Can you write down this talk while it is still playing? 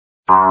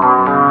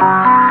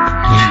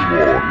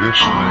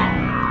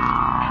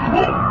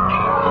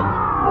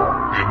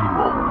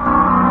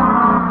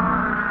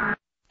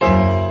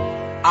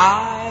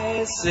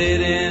I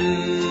sit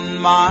in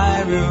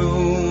my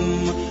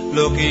room,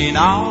 looking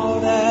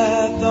out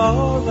at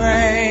the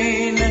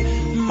rain.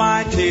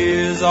 My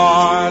tears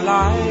are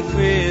like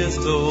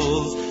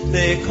crystals,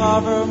 they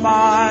cover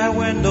my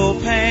window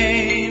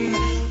pane.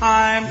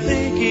 I'm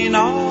thinking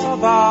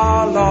of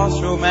our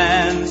lost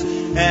romance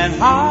and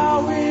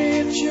how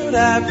it should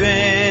have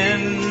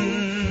been.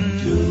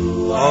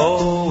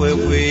 Oh,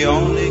 if we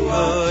only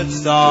could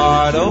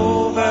start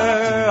over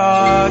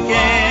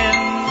again.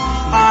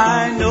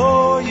 I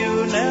know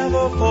you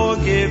never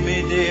forgive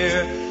me,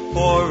 dear,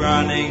 for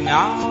running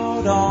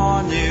out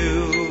on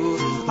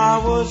you. I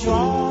was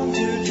wrong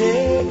to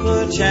take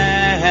a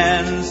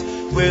chance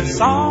with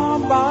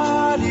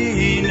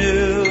somebody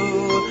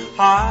new.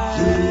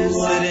 I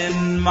sit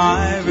in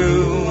my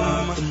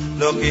room,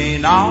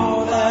 looking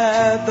out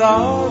at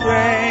the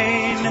rain.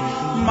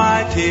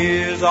 My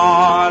tears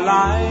are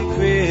like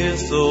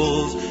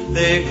crystals,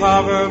 they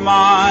cover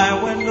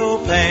my window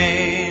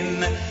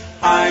pane.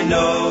 I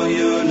know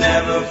you'll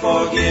never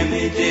forgive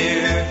me,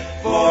 dear,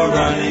 for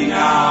running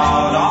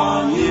out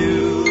on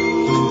you.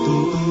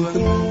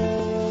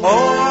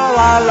 Oh,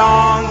 I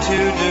long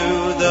to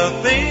do the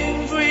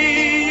things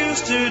we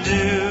used to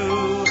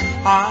do.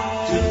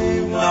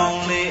 I'm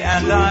lonely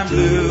and I'm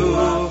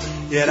blue,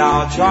 yet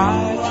I'll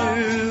try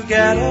to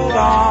get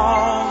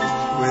along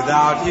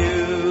without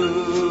you.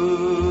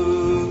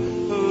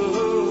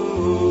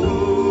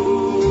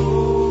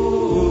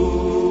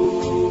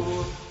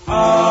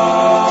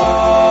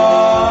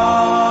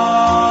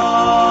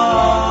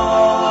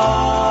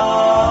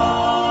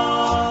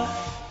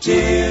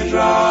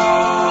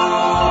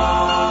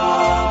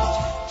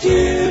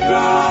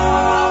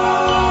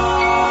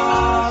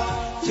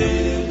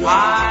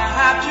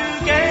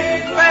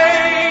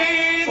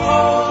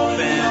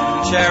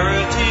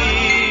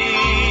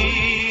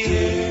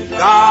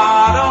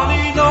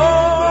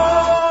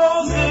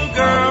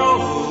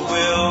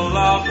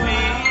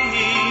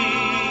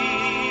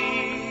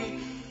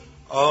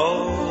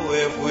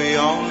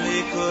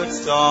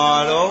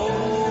 Start over.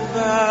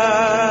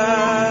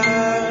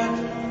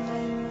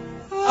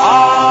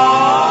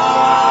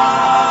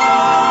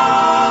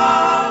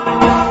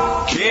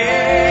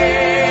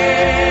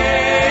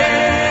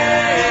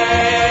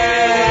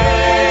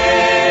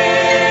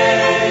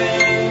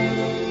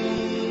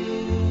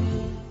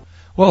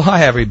 Well,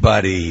 hi,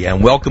 everybody,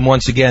 and welcome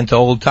once again to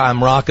Old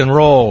Time Rock and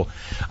Roll.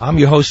 I'm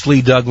your host,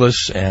 Lee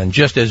Douglas, and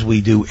just as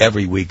we do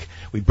every week,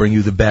 we bring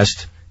you the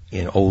best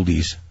in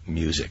oldies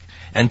music.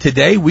 And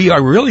today we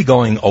are really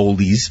going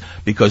oldies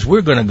because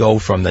we're going to go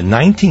from the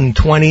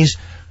 1920s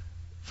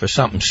for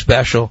something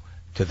special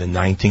to the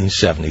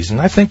 1970s.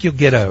 And I think you'll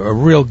get a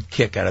real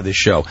kick out of this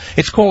show.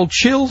 It's called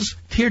Chills,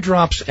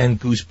 Teardrops, and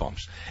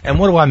Goosebumps. And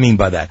what do I mean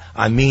by that?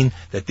 I mean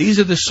that these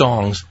are the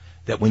songs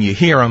that when you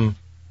hear them,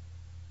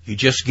 you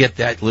just get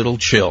that little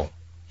chill.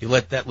 You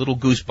let that little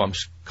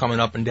goosebumps coming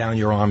up and down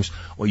your arms,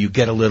 or you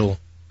get a little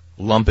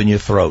lump in your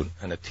throat,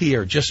 and a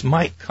tear just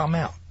might come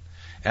out.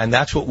 And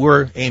that's what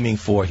we're aiming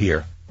for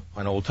here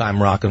on Old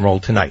Time Rock and Roll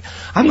tonight.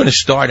 I'm going to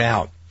start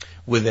out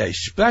with a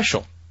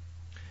special.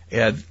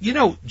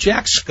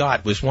 Jack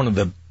Scott was one of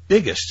the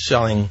biggest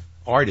selling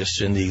artists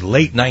in the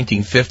late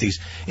 1950s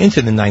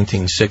into the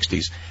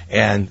 1960s.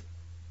 And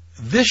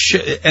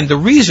and the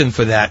reason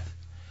for that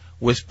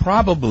was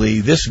probably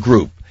this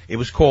group. It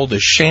was called the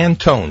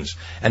Shantones.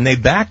 And they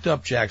backed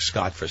up Jack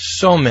Scott for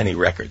so many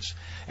records.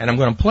 And I'm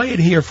going to play it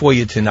here for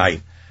you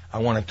tonight. I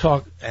want to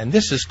talk, and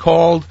this is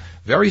called,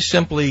 very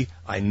simply,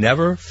 I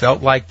Never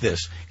Felt Like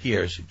This.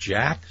 Here's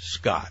Jack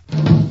Scott.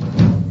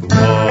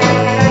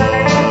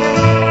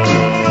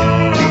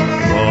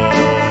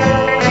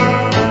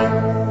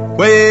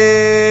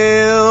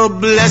 Well,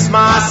 bless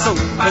my soul,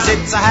 'cause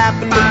it's a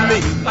happened to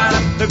me.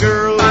 The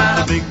girl with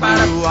the big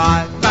blue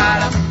eyes.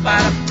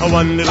 A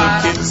one little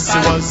kiss,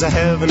 it was a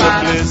heaven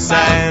of bliss,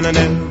 and I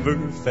never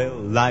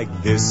felt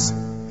like this.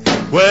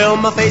 Well,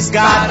 my face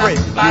got red,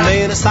 and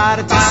then I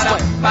started to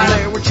sweat, and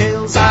there were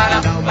chills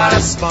up down my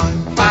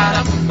spine.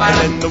 And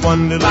then the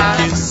one little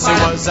kiss, it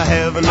was a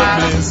heaven of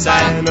bliss,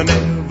 and I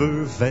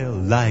never felt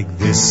like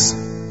this.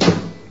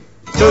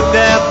 Stood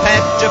there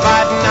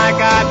petrified, and I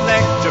got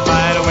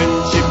electrified when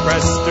she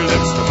pressed her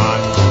lips to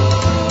mine.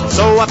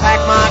 So I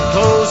packed my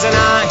clothes and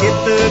I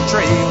hit the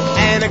trail,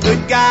 and a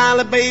good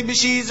golly baby,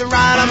 she's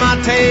right on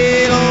my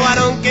tail. Oh, I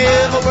don't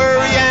give a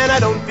worry and I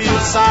don't feel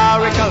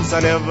sorry, 'cause I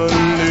never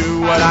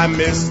knew what I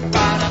missed.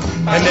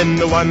 And then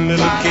the one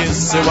little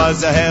kiss, it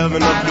was a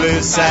heaven of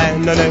bliss,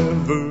 and I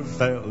never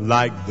felt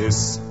like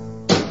this.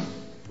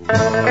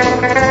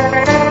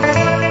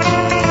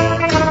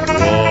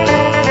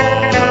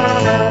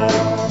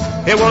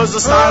 It was a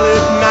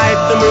starlit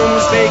night, the moon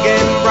was big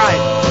and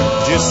bright,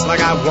 just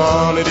like I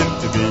wanted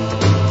it to be.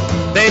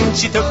 Then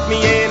she took me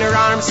in her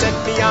arms, set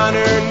me on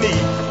her knee,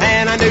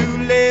 and I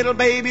knew, little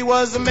baby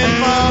was meant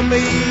for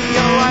me.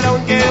 Oh, I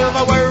don't give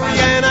a worry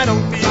and I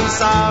don't feel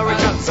sorry,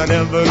 'cause I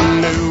never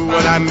knew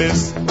what I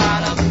missed.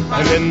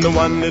 And then the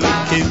one little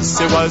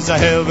kiss, it was a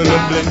heaven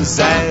of bliss,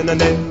 and I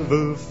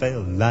never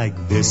felt like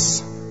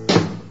this.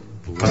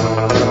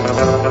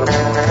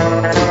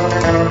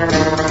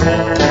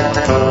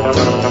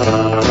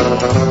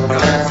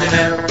 Cause it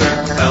never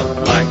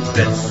felt like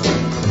this.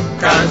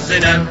 Cause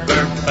it never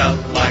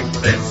felt like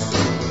this.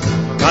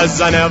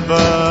 Cause I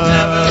never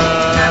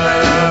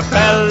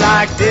felt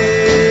like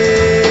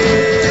this.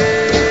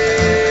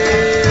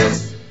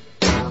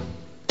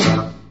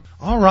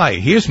 All right,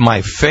 here's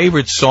my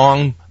favorite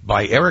song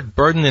by Eric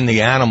Burden and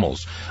the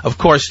Animals. Of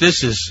course,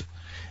 this is,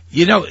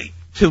 you know,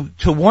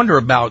 to wonder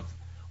about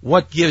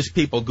what gives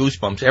people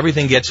goosebumps.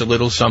 Everything gets a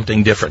little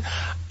something different.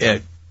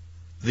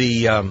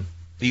 The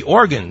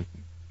organ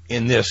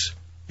in this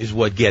is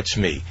what gets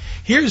me.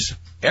 Here's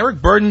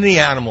Eric Burden and the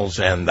Animals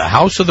and The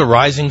House of the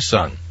Rising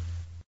Sun.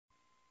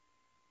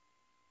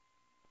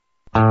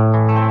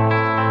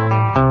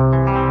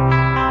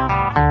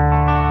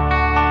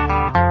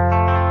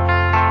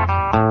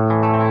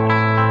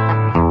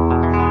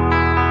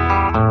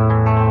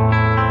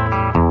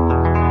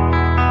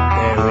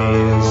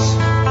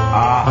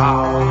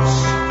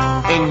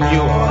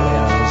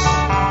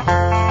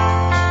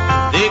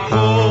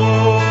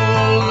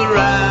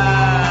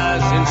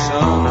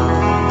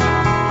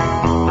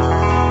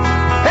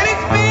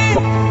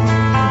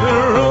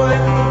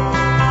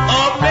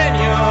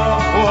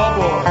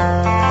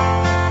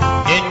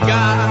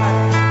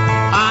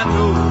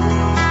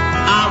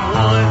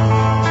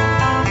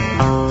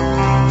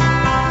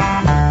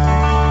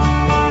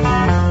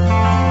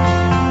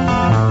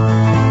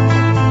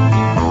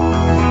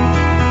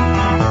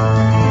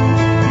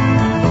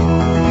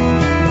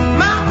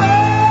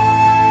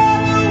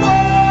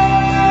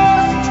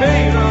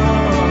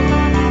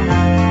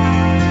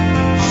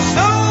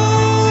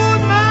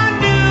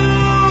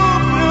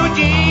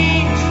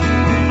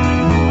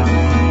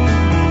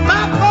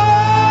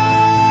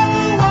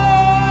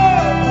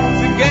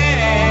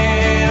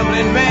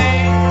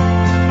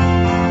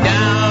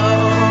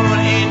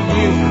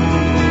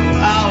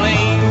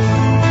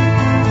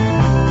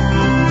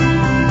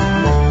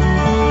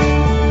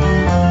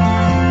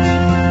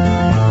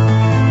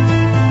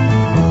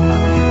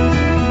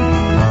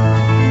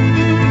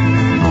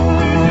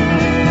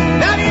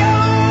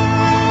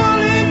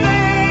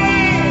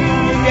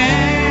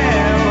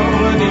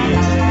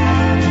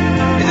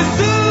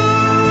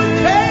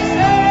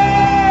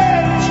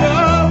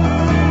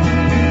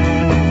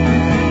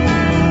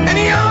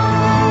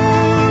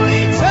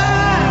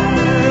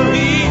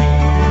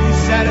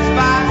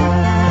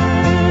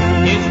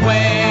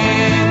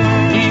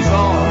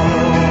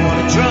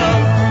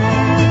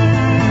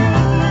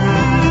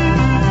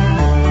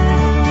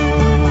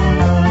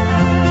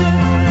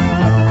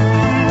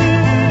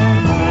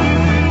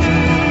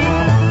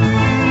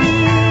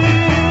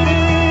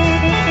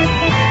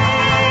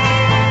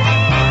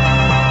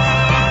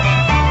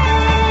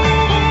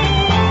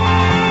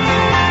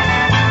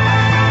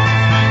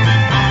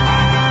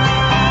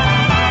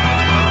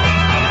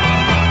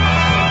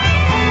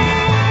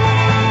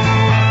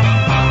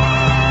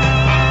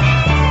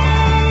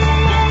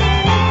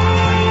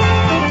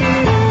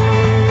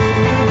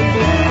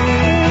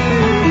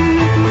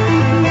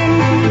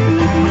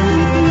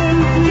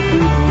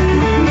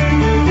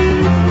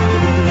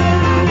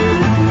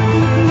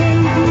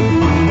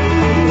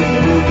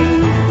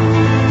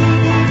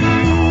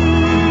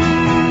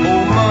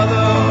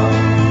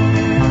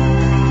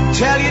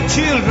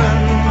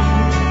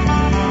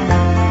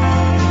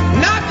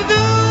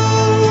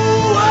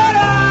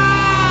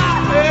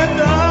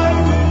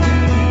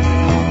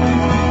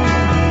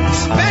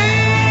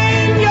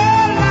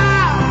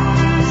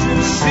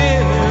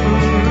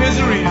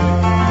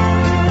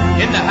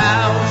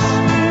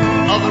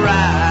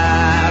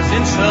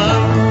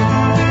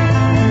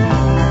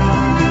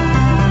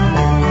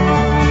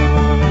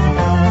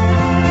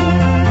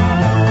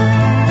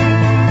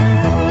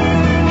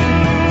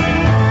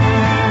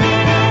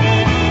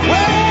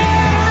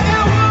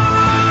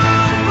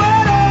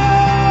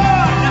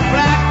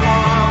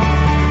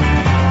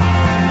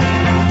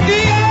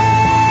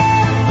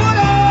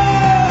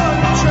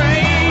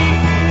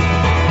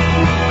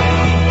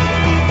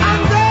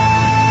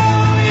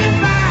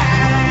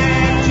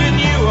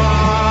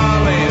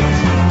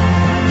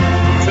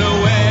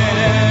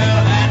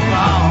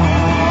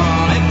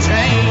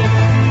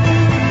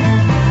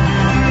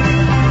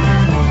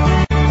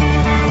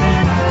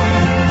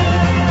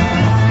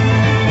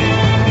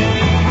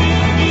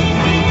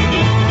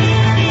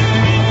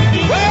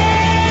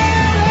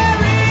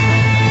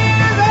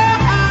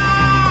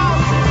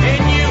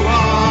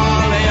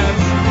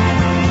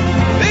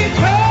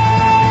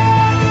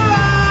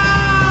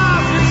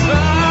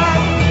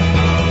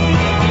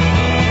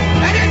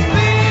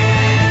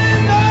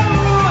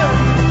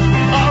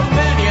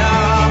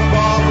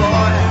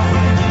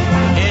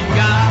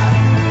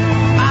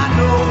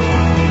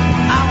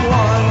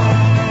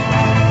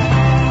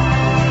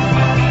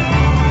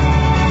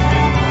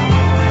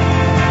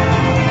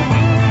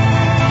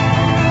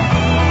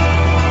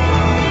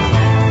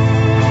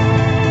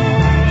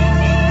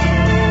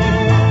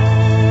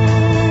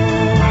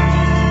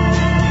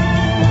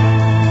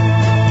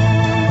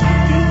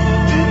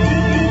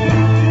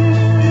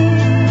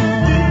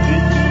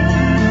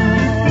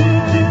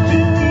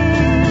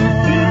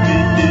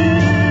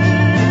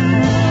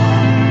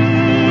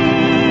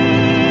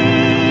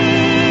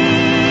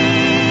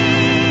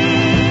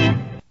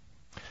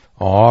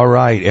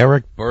 right,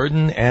 Eric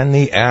Burden and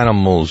the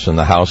Animals in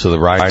the House of the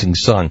Rising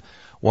Sun,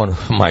 one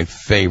of my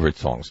favorite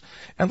songs.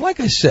 And like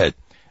I said,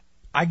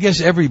 I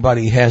guess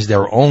everybody has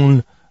their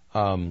own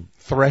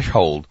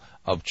threshold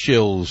of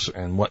chills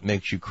and what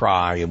makes you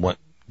cry and what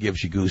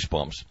gives you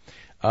goosebumps.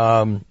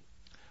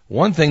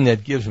 One thing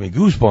that gives me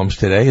goosebumps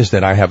today is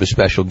that I have a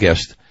special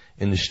guest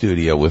in the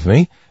studio with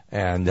me,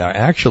 and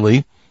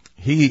actually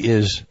he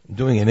is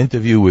doing an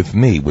interview with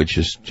me, which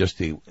is just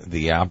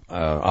the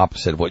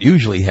opposite of what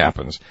usually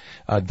happens.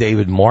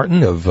 David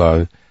Martin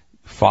of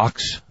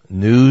Fox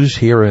News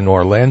here in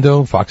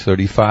Orlando, Fox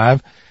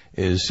 35,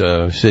 is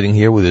sitting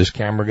here with his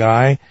camera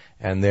guy,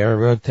 and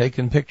they're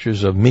taking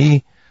pictures of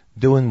me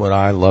doing what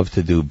I love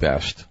to do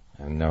best.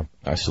 And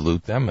I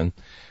salute them, and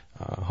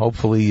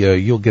hopefully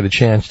you'll get a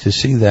chance to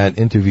see that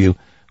interview.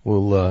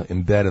 We'll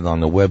embed it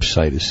on the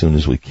website as soon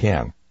as we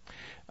can.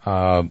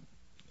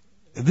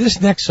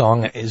 This next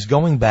song is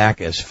going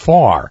back as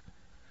far,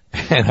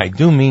 and I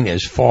do mean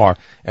as far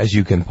as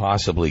you can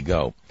possibly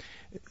go.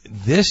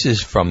 This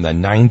is from the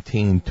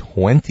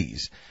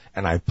 1920s,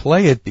 and I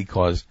play it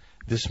because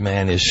this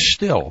man is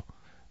still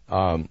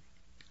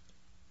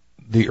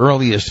the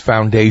earliest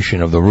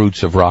foundation of the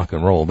roots of rock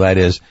and roll. That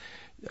is,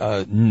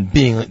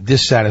 being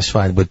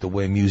dissatisfied with the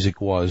way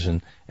music was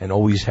and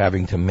always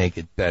having to make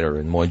it better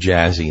and more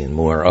jazzy and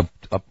more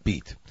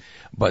upbeat.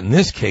 But in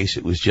this case,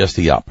 it was just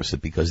the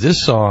opposite, because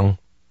this song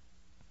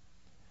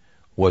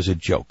was a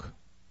joke.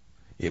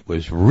 It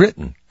was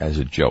written as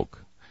a joke.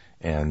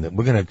 And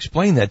we're going to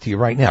explain that to you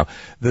right now.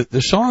 The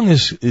song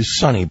is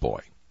Sonny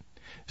Boy.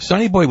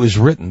 Sonny Boy was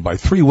written by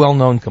three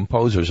well-known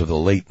composers of the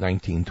late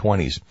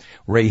 1920s,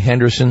 Ray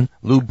Henderson,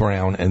 Lou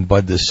Brown, and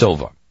Bud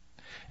DeSilva.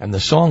 And the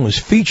song was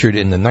featured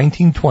in the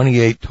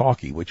 1928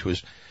 talkie, which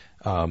was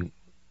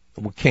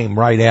came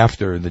right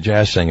after the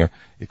jazz singer,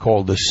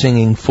 called The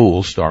Singing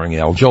Fool, starring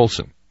Al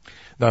Jolson.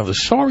 Now, the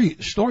story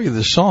of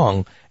the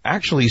song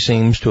actually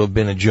seems to have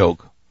been a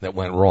joke that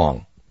went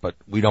wrong, but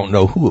we don't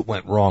know who it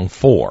went wrong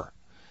for.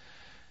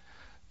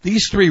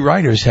 These three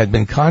writers had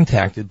been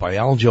contacted by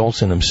Al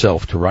Jolson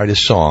himself to write a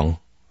song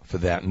for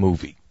that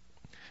movie.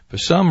 For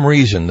some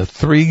reason, the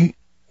three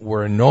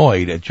were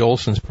annoyed at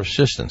Jolson's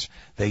persistence.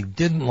 They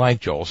didn't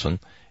like Jolson,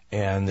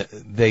 and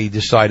they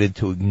decided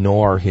to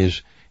ignore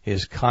his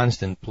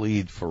constant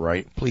pleas for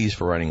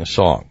writing a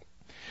song.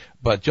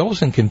 But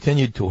Jolson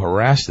continued to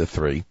harass the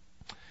three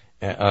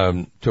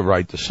to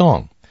write the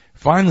song.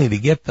 Finally, to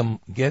get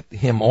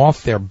him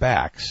off their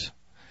backs,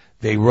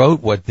 they wrote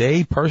what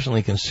they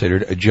personally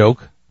considered a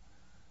joke,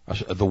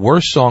 the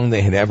worst song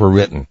they had ever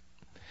written.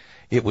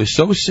 It was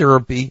so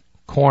syrupy,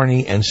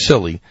 corny, and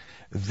silly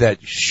that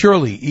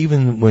surely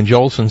even when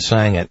Jolson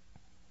sang it,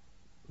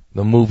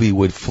 the movie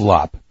would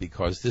flop,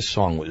 because this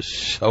song was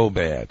so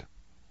bad.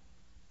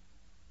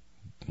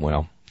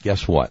 Well,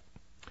 guess what?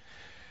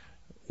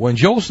 When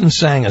Jolson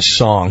sang a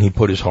song, he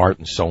put his heart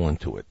and soul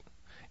into it.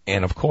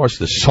 And of course,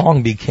 the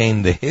song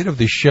became the hit of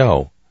the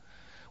show,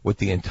 with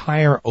the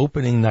entire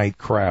opening night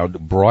crowd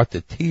brought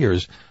to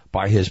tears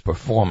by his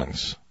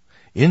performance.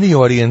 In the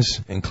audience,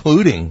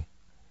 including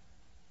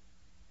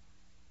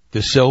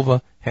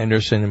DeSilva,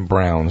 Henderson, and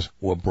Browns,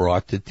 were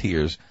brought to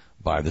tears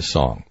by the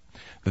song.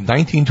 The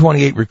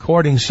 1928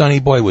 recording, Sonny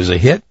Boy, was a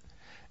hit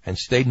and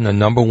stayed in the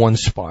number one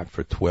spot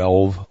for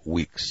 12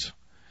 weeks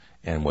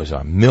and was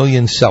a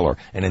million seller.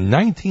 And in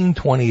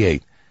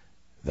 1928,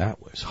 that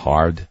was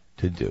hard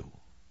to do.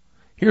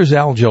 Here's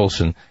Al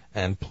Jolson,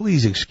 and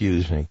please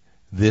excuse me,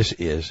 this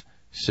is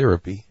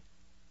syrupy,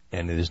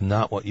 and it is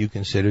not what you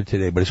consider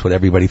today, but it's what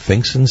everybody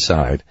thinks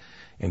inside,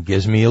 and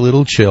gives me a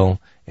little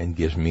chill, and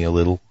gives me a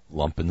little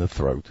lump in the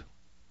throat.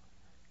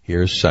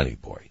 Here's Sonny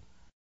Boy.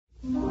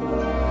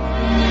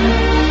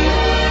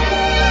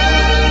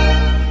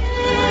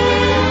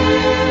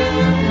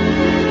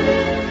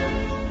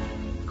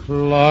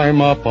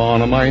 Climb up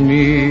on my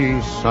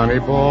knees, Sonny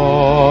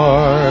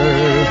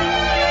boy.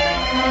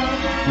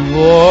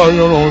 Boy,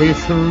 you're only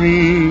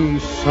 3,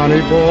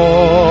 Sonny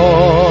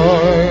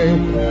boy.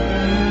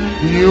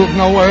 You've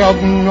no way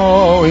of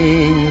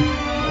knowing,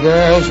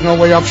 there's no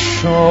way of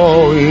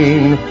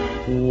showing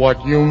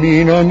what you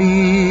mean to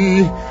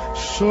me,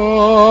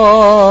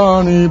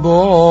 Sonny boy.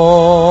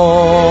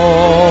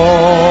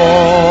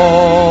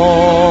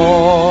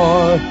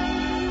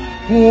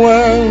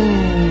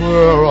 When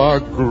there are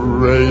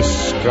gray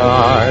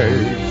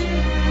skies,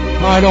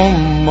 I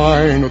don't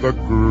mind the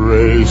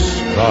gray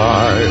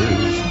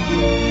skies.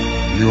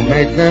 You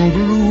make them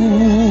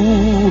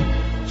blue,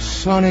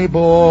 Sonny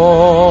boy.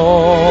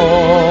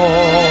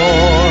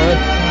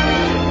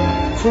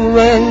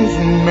 Friends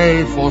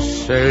may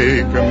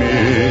forsake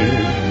me,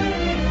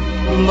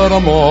 let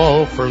them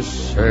all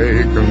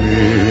forsake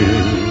me.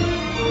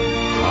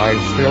 I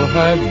still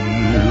have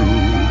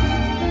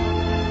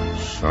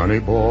you, Sonny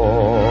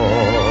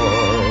boy.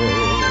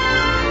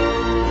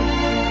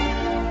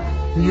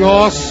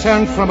 You're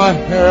sent from a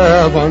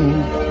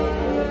heaven,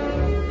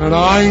 and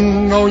I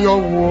know your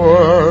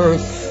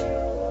worth.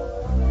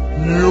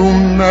 You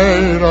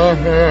made a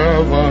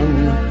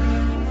heaven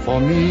for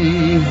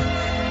me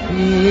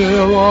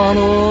here on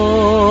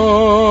earth.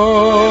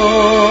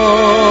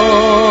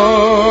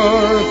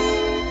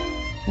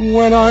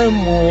 When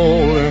I'm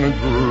old and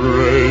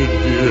gray,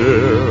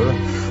 dear,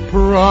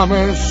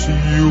 promise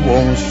you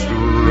won't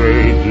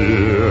stray,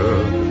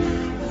 dear,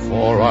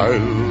 for I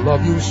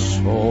love you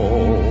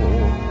so,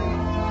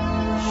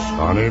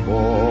 sonny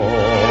boy.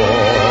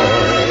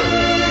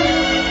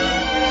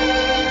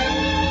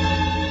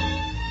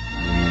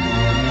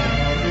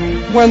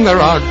 When there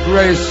are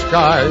gray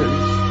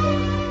skies,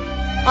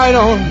 I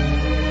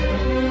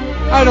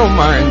don't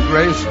mind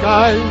gray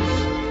skies.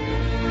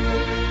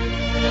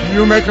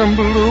 You make 'em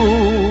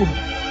blue,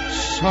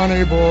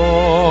 sonny boy.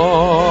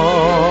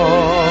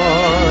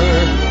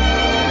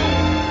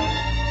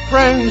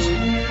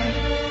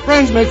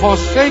 Friends may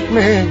forsake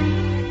me.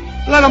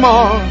 Let 'em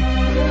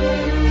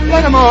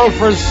all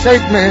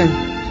forsake me.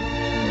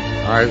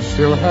 I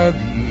still have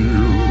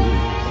you,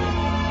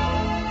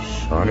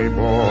 sonny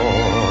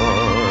boy.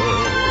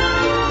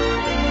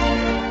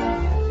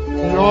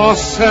 You're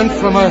sent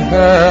from a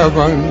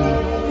heaven,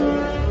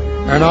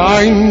 and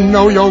I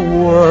know your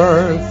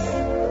worth.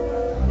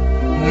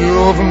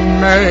 You've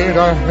made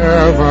a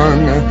heaven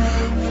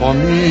for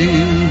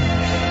me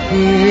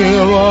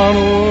here on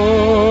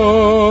earth.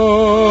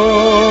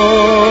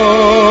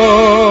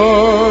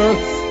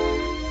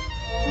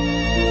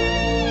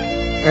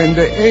 And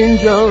the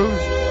angels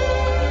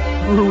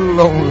grew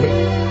lonely,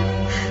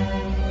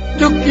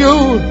 took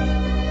you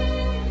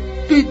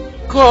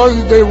because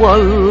they were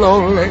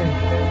lonely.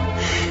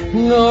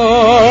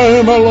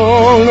 I'm a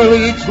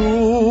lonely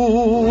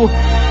too,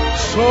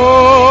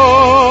 sonny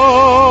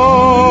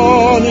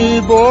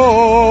boy.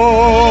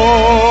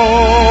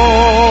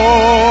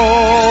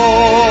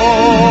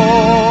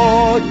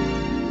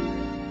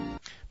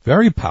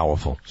 Very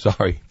powerful.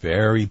 Sorry,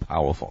 very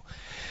powerful.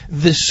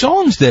 The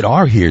songs that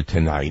are here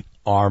tonight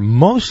are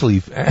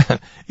mostly,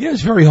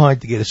 it's very hard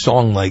to get a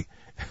song like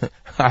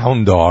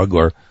Hound Dog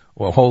or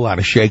a whole lot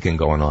of shaking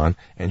going on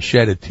and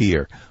shed a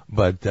tear,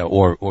 but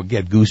or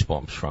get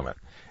goosebumps from it.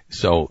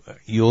 So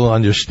you'll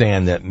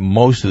understand that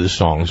most of the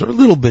songs are a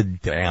little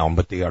bit down,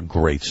 but they are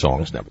great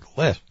songs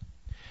nevertheless.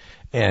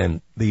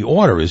 And the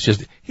order is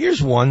just,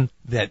 here's one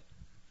that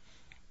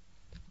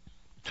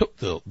took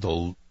the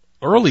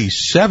early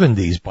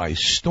 70s by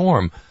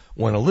storm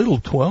when a little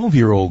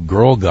 12-year-old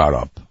girl got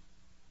up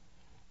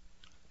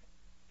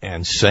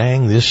and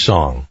sang this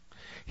song.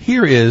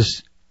 Here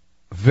is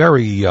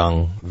very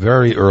young,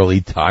 very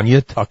early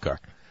Tanya Tucker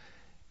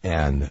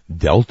and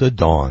Delta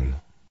Dawn.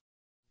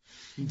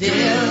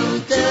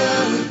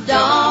 Delta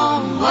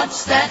Dawn,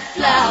 what's that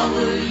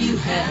flower you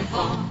have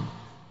on?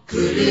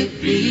 Could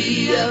it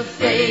be a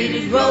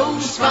faded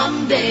rose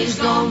from days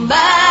gone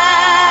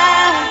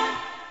by?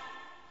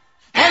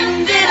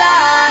 And did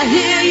I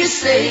hear you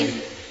say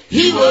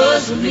he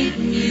was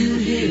meeting you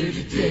here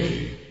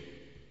today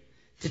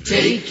to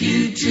take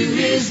you to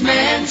his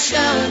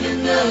mansion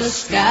in the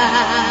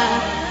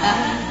sky?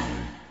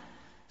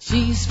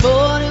 She's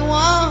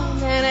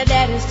 41 and her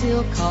daddy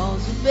still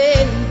calls her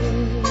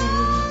baby.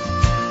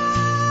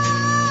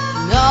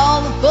 And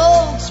all the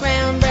folks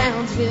round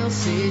Brownsville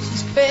say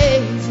she's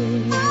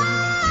crazy,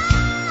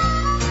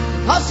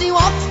 'cause she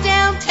walks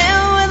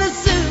downtown with a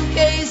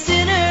suitcase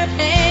in her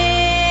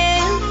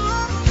hand,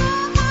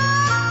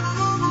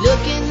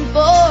 looking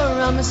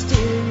for a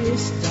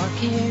mysterious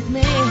dark-haired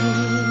man.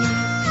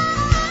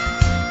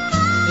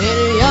 In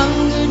her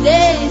younger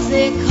days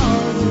they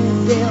called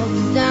her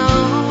Delta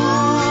Dawn,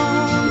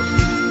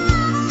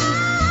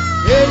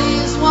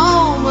 prettiest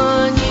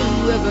woman you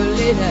ever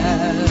laid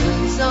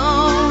eyes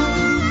on.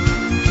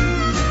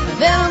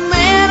 Then a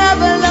man of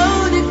a low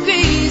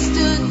degree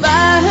stood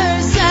by her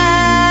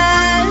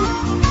side,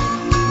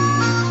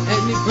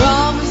 and he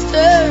promised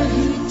her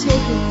he'd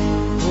take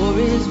her for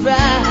his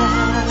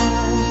bride.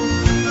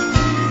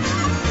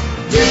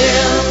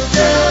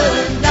 Delta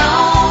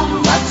Dawn,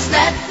 what's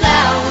that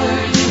flower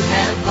you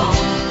have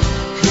on?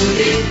 Could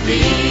it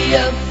be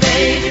a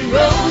faded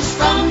rose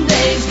from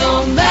days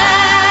gone by?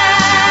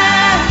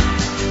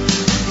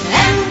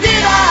 And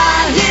did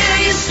I hear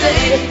you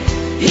say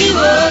he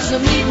was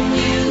meeting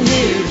you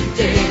here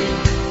today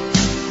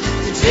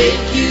to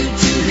take you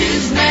to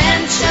his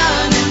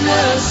mansion in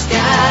the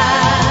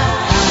sky?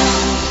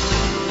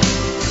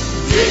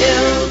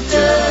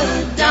 Delta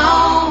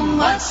Dawn,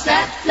 what's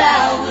that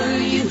flower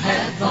you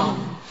have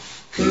on?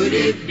 Could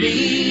it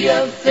be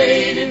a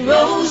faded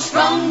rose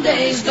from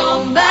days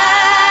gone by?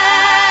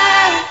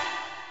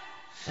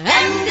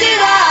 And did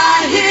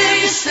I hear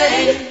you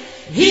say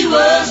he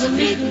was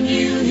meeting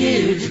you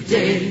here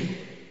today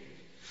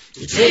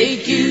to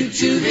take you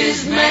to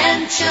his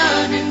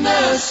mansion in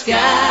the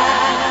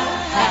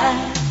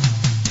sky?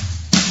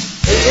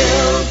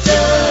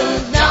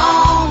 Delta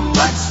Dawn,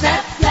 what's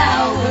that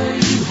flower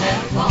you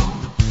have on?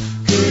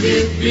 Could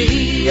it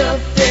be a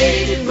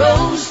faded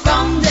rose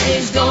from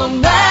days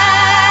gone by?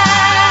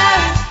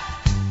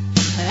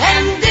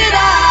 And did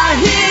I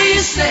hear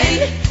you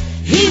say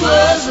he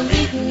was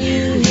meeting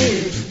you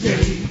here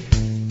today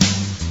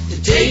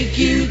to take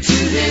you to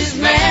his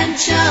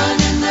mansion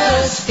in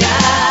the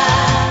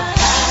sky?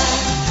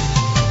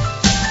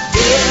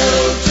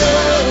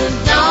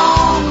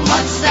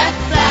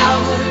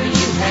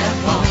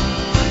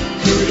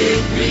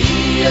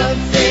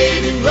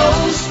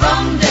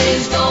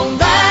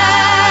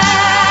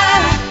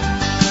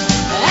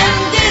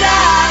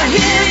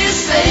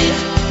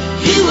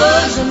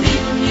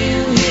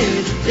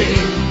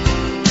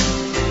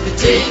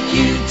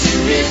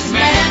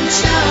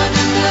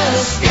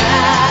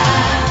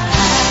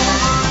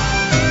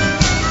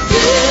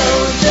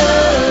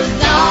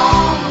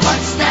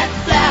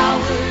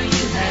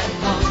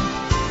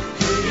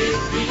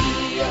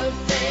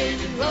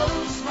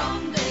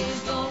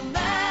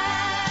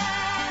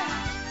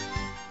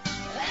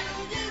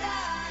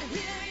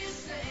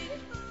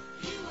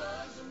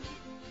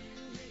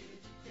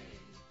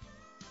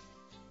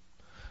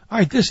 All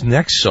right, this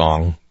next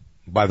song,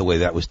 by the way,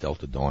 that was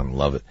Delta Dawn.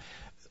 Love it.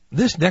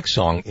 This next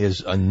song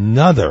is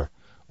another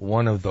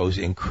one of those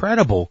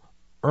incredible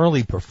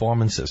early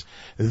performances.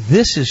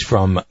 This is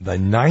from the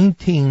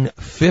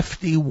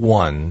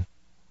 1951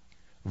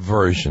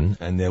 version,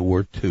 and there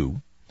were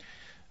two,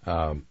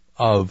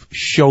 of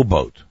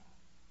Showboat.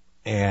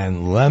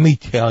 And let me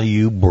tell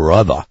you,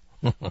 brother,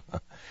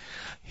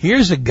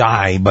 here's a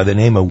guy by the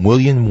name of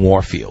William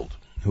Warfield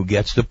who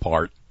gets the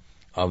part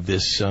of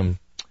this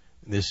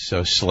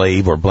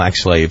slave or black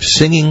slave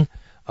singing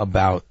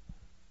about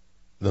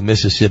the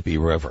Mississippi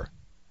River.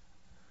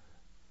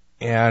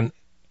 And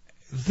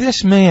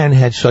this man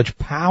had such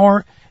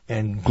power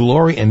and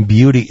glory and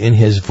beauty in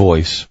his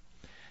voice.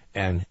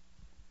 And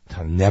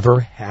to never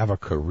have a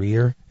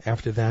career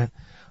after that,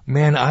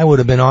 man, I would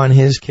have been on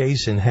his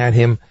case and had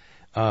him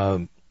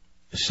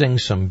sing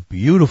some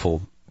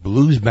beautiful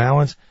blues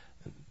ballads.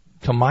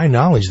 To my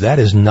knowledge, that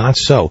is not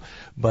so.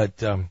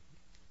 But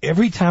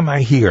every time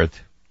I hear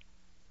it,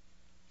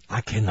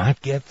 I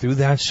cannot get through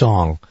that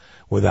song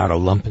without a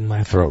lump in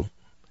my throat.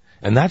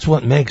 And that's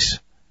what makes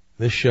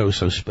this show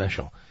so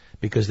special,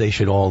 because they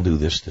should all do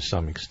this to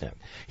some extent.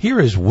 Here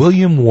is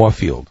William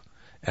Warfield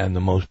and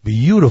the most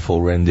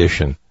beautiful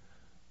rendition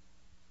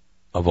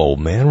of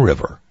Old Man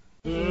River.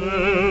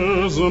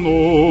 There's an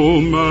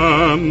old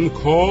man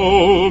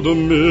called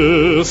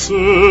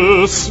Mississippi.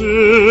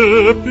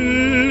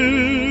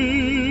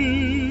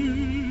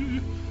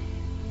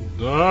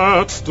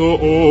 That's the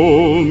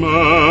old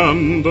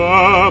man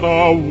that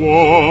I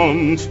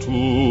want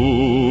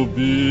to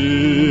be.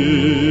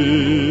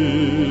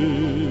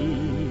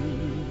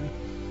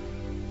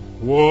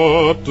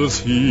 What does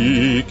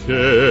he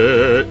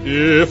care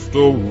if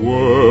the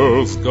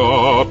world's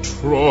got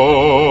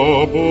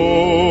trouble?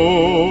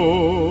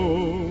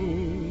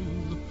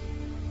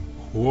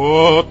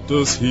 What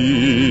does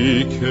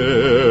he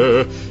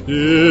care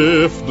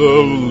if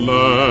the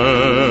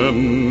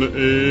land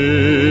ain't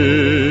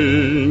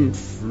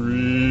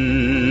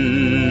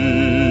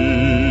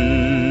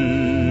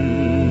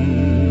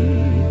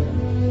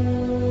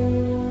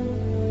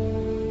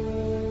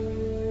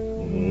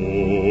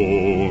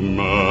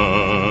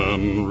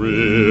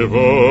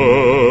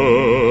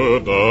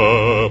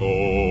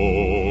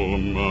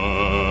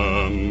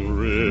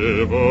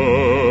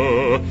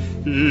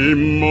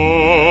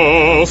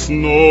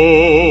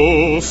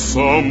know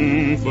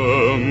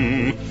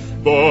something,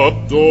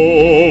 but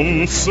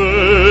don't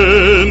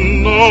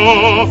say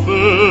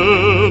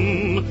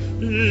nothing.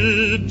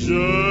 He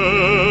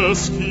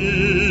just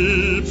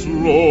keeps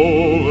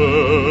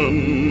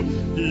rolling.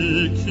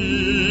 He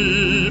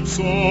keeps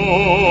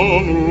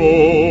on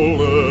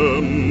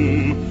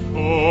rolling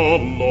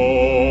along.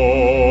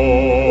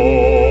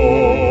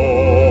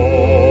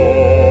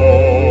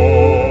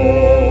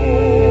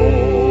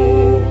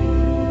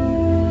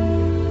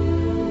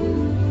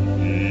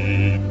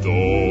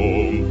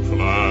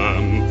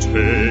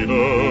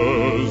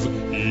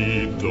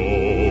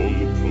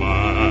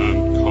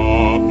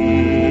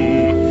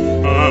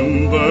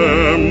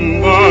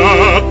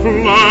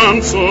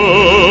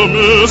 Ransom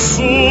is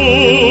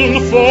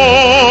soon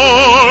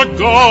forgotten,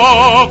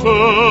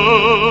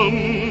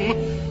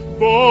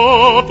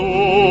 but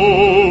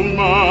Old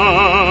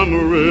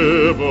Man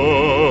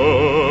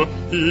River,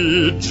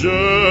 he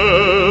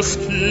just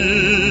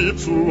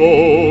keeps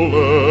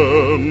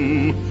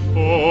rolling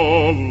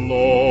along.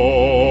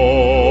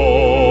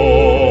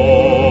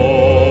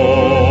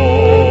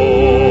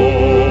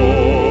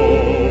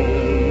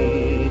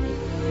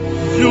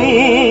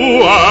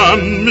 You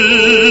and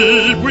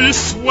me, we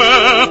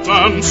sweat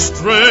and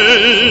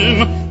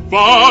strain,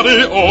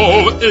 body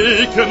all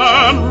aching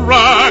and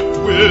racked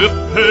with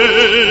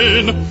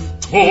pain.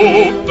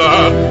 Tote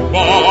that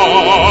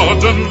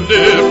barge and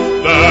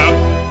lift that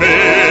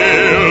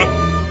bale,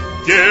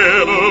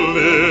 get a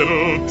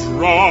little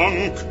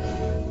drunk,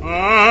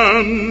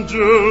 and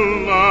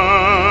your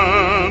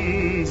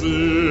land's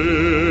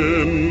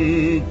in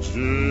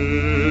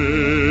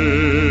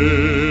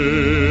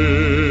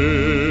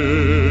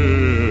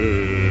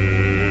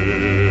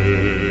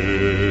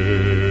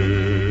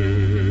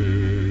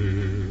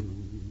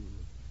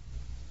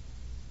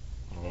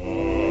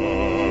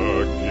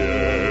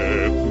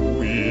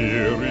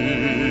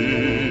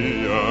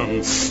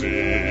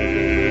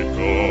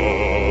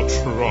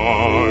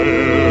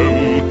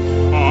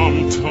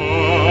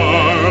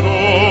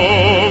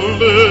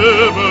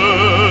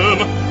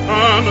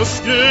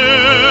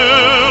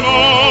skin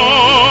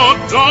or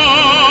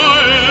dying,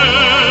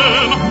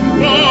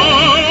 Old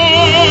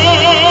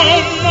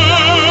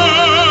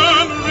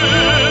Man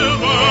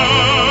River,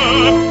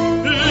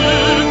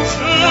 it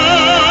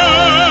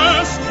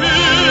just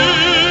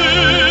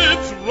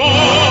keeps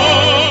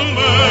rolling.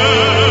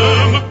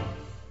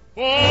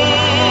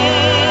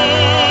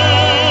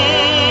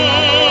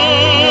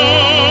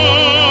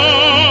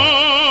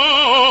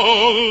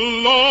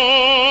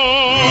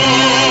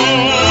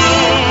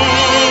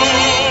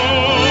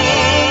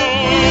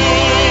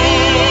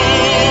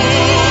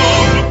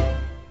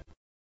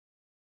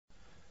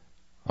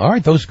 All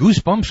right, those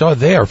Goosebumps are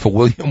there for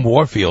William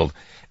Warfield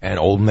and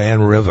Old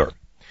Man River.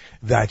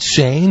 That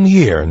same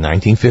year,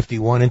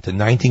 1951 into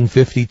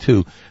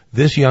 1952,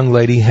 this young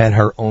lady had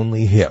her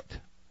only hit.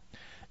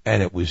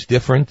 And it was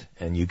different,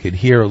 and you could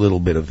hear a little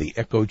bit of the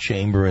echo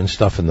chamber and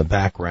stuff in the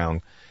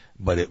background,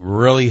 but it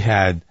really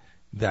had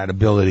that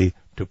ability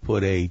to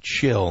put a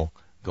chill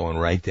going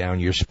right down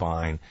your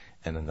spine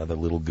and another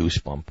little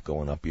goosebump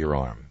going up your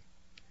arm.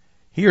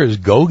 Here's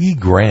Gogi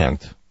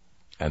Grant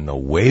and the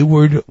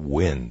Wayward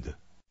Wind.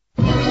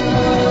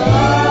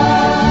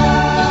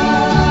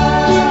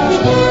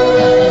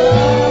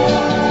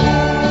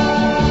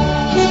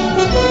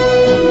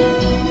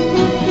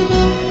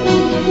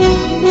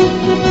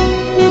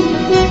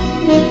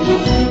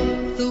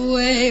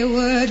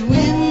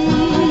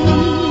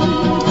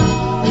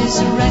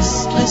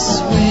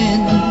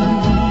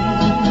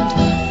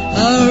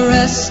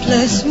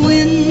 Restless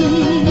wind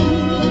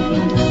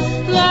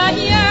that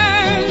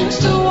yearns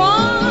to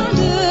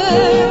wander,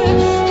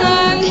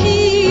 and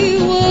he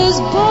was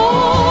born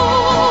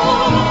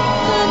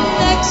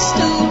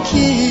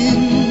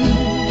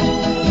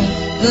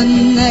the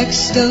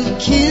next of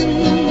kin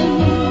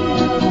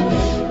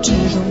to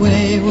the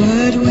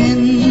wayward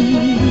wind.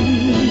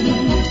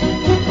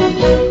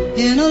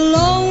 In a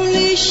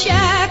lonely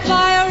shack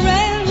by a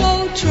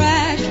railroad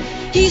track,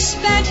 he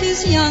spent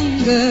his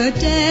younger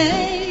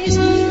days.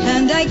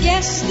 And I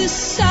guess the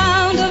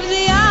sound of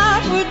the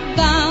outward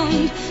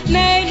bound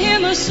made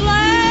him a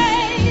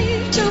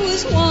slave to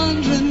his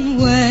wandering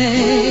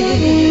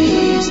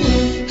ways.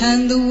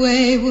 And the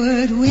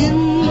wayward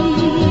wind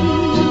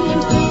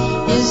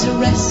is a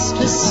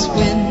restless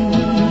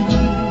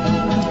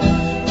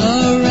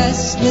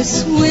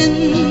wind,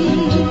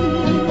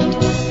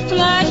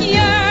 that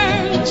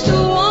yearns to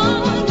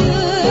wander,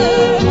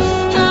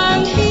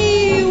 and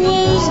he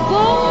was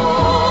born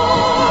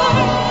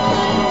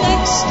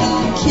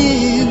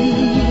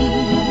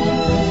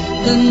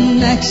the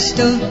next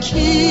of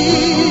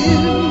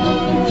kin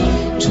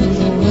to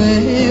the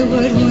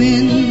wayward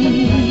wind.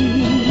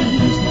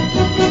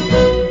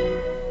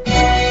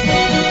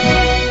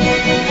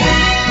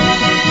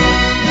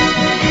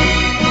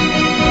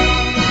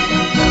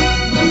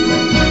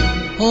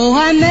 Oh,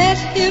 I met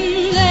him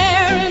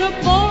there in a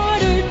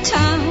border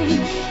town.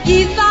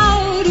 He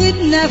vowed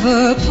we'd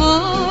never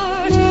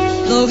part,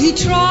 though he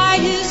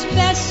tried his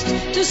best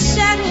to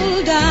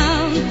settle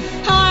down.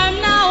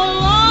 I'm now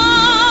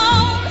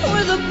alone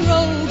with a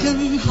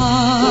broken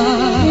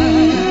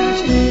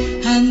heart,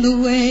 and the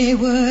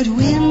wayward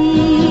wind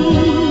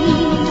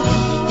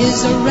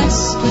is a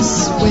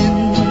restless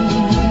wind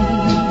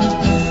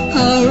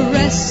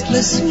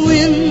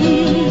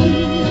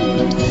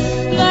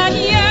that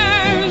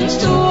yearns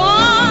to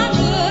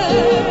wander,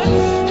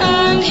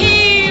 and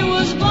he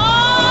was born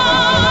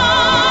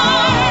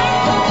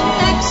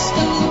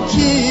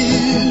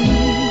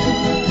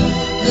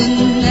the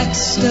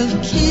next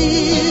of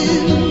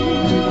kin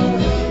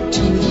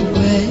to the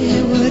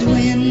wayward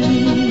wind,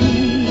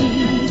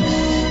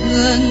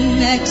 the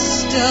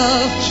next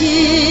of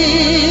kin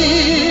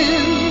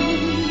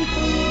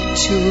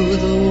to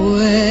the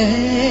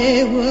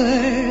wayward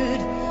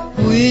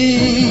wind.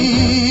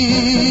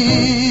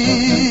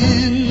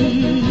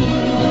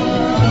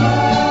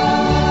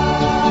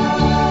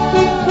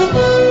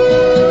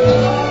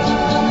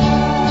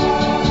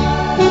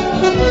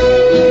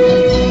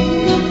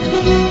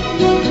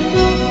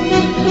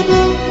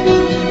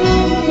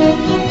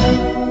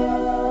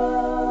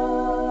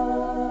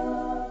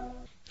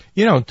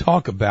 You know,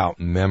 talk about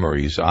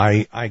memories.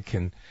 I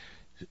can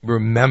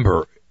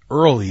remember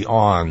early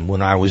on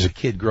when I was a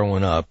kid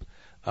growing up,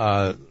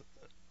 I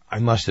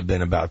must have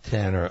been about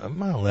 10 or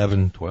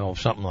 11, 12,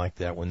 something like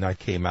that when that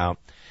came out.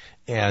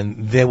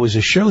 And there was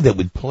a show that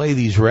would play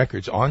these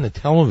records on the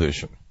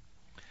television.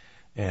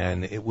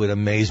 And it would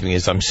amaze me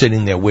as I'm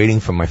sitting there waiting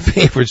for my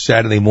favorite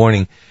Saturday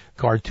morning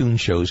cartoon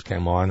shows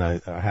came on.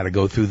 I had to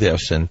go through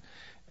this, and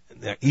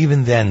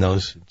even then,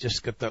 those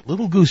just got that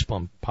little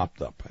goosebump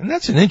popped up. And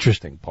that's an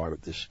interesting part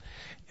of this.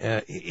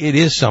 It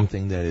is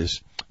something that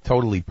is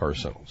totally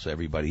personal, so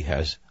everybody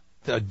has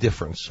a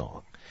different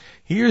song.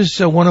 Here's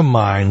one of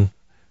mine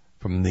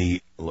from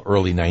the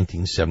early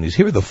 1970s.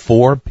 Here are the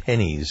Four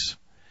Pennies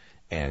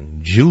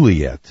and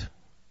Juliet.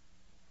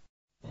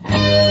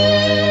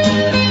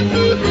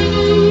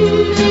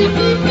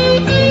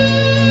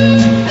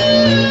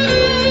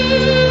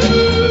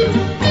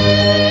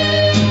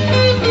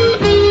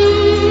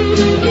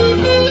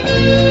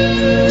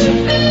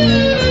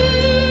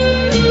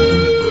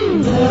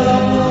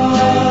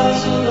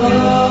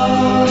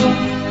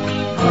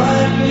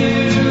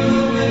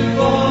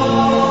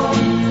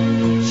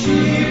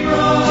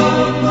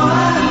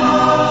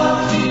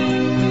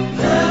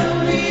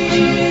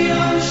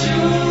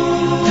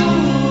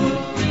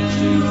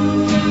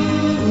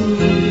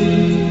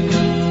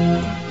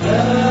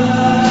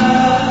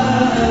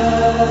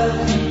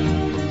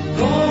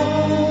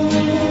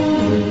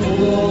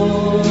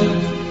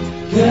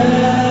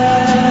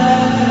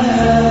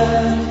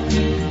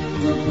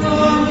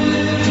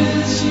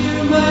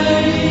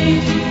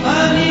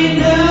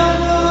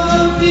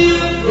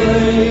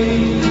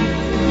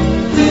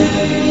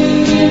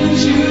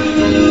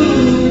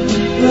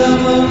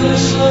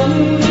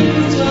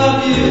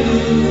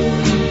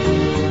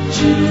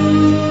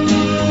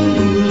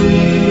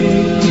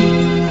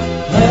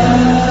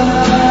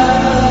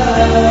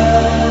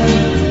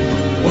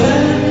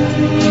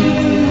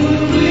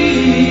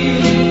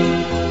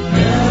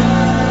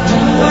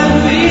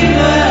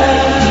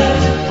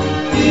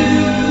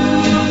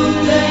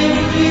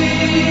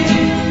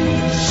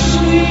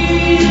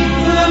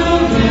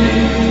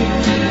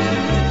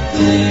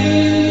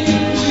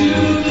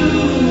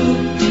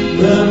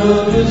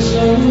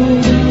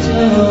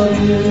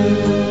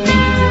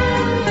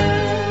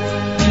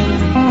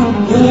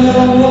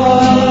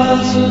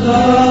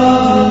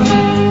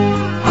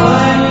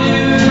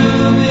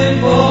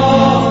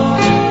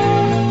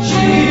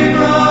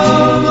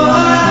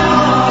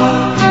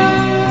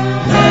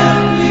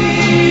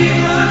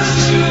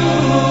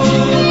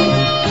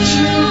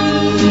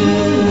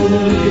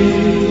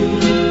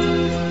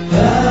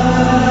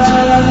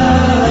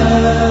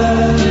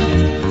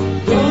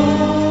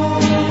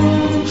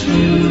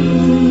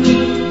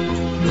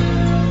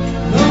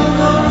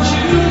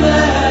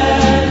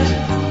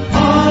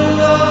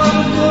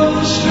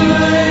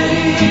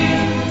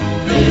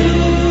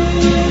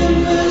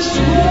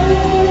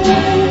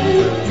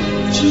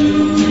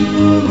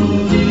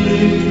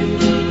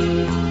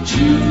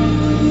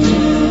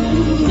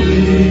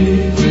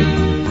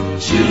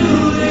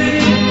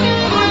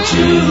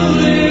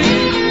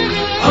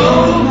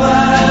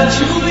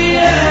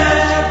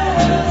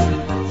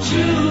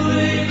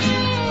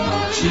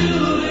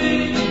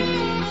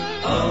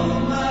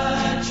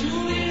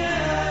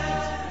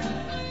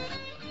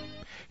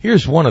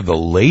 Here's one of the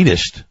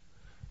latest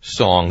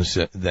songs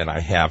that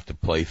I have to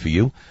play for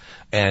you.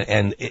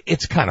 And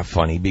it's kind of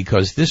funny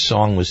because this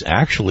song was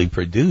actually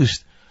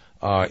produced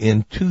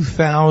in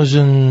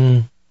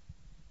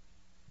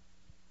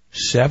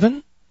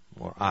 2007.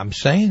 I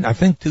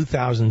think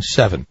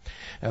 2007.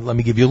 And let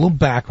me give you a little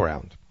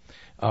background.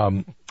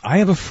 I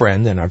have a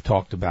friend, and I've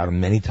talked about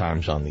him many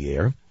times on the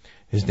air.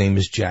 His name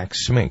is Jack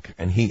Smink,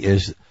 and he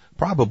is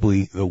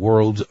probably the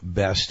world's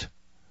best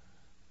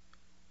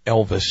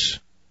Elvis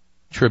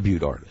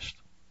tribute artist.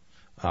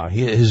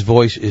 His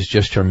voice is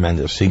just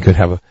tremendous. He could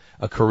have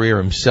a career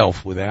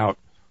himself without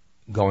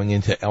going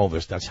into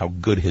Elvis. That's how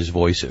good his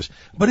voice is.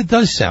 But it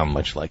does sound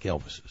much like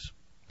Elvis's.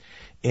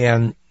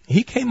 And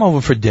he came over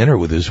for dinner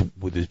with his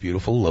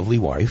beautiful, lovely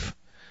wife,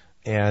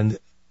 and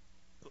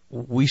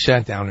we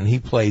sat down and he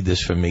played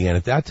this for me. And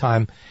at that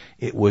time,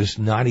 it was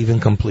not even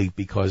complete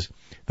because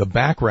the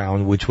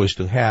background, which was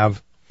to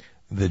have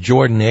the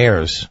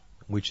Jordanaires,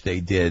 which they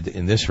did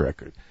in this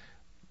record,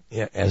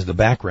 as the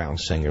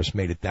background singers,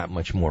 made it that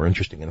much more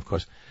interesting. And of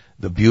course,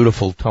 the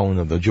beautiful tone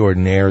of the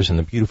Jordanaires and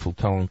the beautiful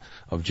tone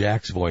of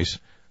Jack's voice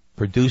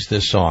produced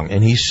this song.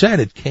 And he said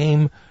it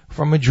came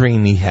from a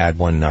dream he had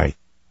one night.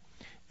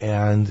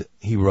 And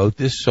he wrote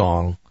this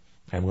song.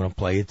 I'm going to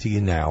play it to you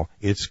now.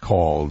 It's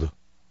called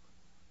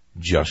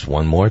Just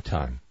One More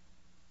Time.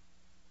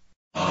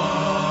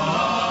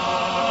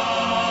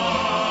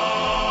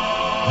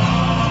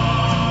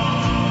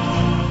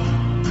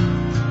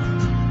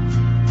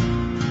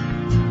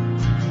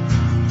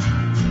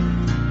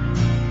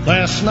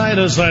 Last night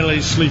as I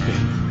lay sleeping,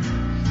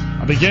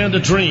 I began to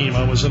dream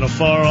I was in a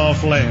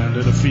far-off land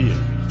in a field.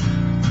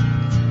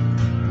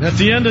 And at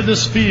the end of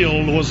this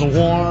field was a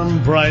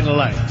warm, bright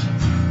light.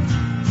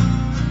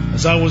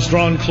 As I was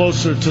drawn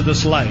closer to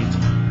this light,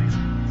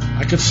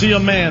 I could see a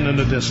man in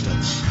the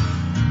distance.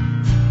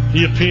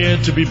 He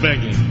appeared to be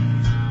begging,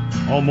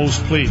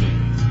 almost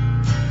pleading.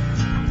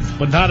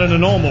 But not in a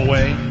normal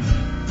way.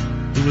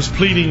 He was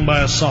pleading by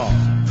a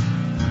song.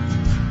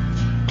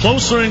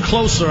 Closer and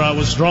closer I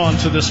was drawn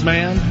to this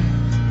man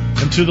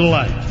and to the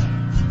light.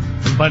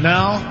 And by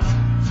now,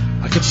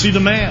 I could see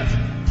the man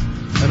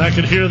and I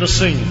could hear the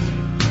singing.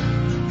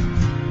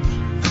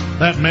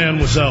 That man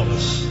was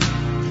Elvis.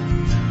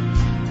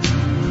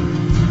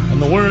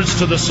 And the words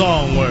to the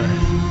song were,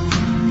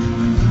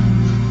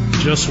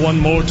 just one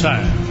more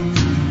time.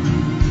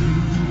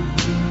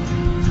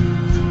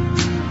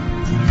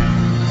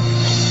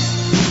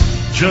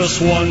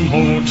 Just one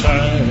more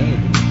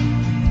time.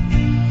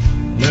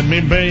 Let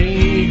me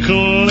make a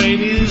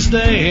lady's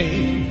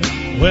day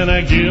when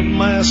I give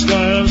my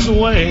scars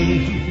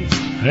away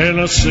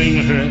and I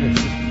sing her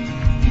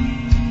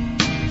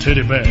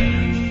teddy bear.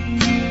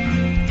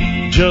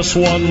 Just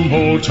one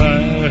more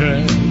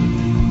time.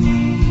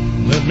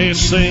 Let me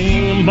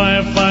sing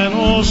my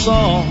final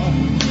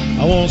song.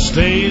 I won't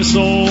stay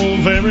so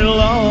very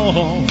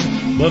long,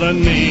 but I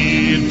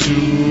need to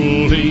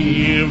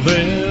leave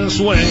this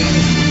way.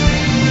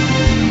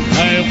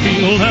 I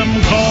feel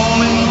them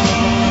calling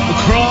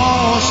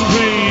across the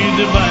great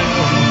divide.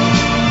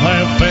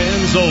 My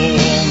fans all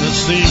want to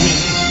see me,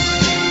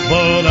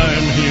 but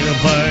I'm here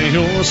by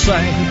your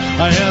side.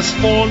 I asked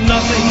for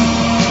nothing,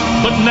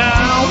 but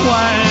now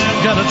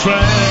I've got to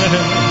try.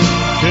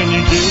 Can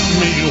you give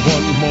me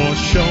one more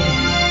show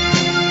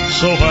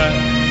so I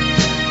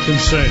can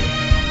say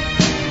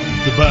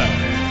goodbye?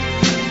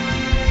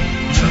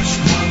 Just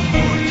one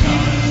more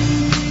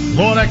time.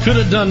 Lord, I could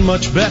have done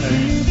much better,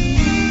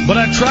 but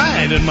I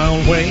tried in my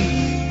own way.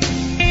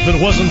 If it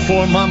wasn't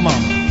for my mama,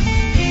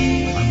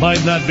 I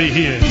might not be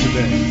here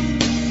today.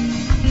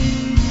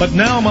 But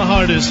now my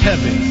heart is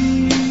heavy,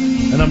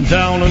 and I'm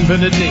down on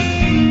bended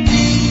knee.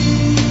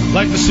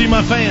 Like to see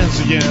my fans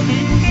again.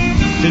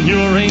 Can you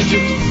arrange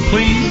it,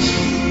 please?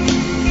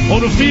 Oh,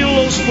 to feel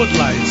those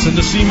footlights and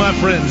to see my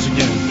friends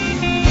again.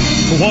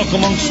 To walk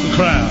amongst the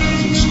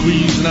crowds and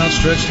squeeze an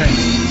outstretched hand.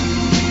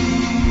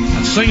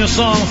 I'd sing a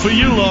song for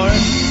you, Lord.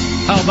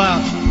 How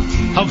about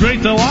how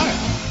great thou art?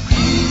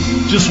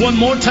 Just one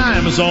more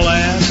time is all I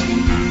ask.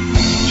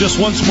 Just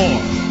once more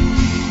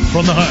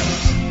from the heart.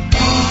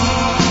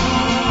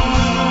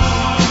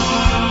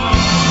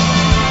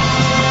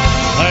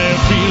 I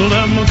feel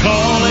them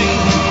calling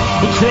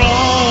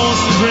across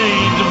the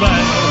great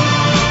divide.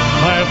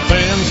 My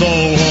fans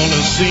all want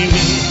to see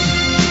me,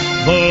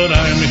 but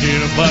I'm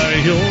here by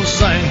your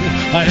side.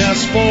 I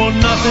ask for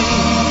nothing,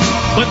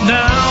 but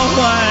now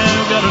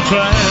I've got to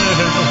try.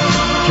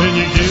 Can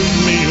you give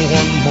me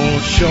one more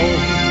show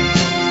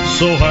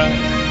so I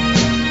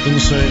can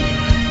say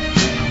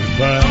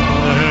goodbye?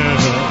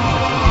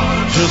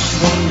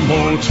 Just one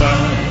more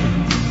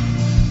time.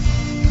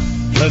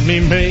 Let me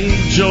make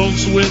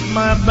jokes with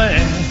my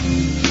band.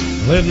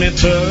 Let me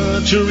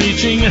touch a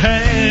reaching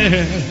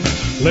hand.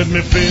 Let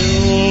me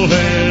feel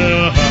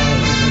their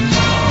heart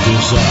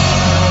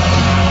desire.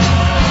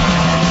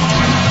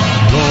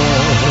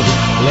 Lord,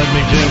 let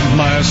me give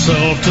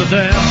myself to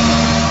them.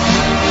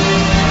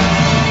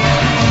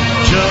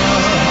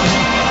 Just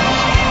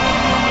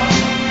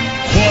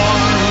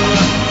one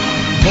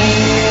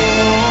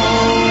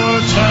more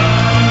time.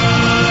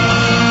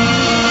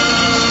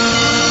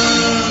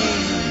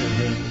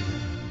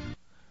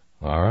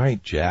 All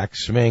right, Jack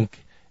Smink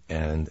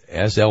and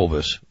as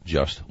Elvis,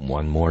 just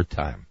one more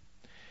time.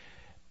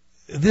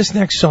 This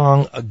next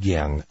song,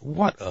 again,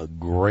 what a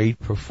great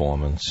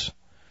performance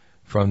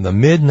from the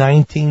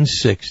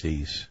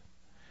mid-1960s.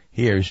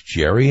 Here's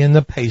Jerry and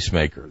the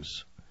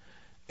Pacemakers,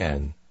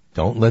 and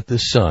Don't Let the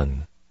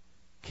Sun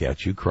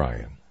Catch You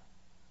Crying.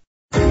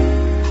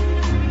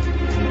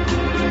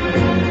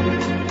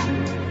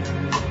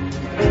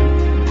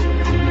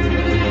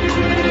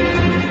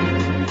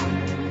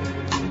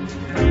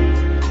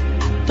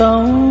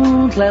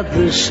 Don't let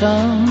the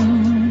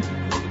sun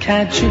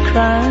catch you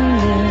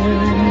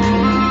crying.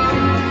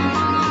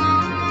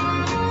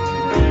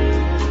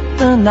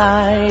 The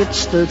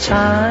night's the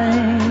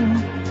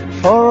time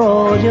for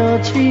all your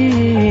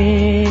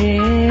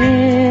tears.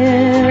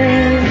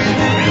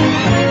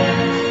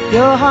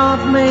 Your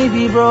heart may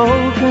be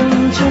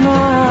broken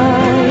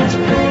tonight,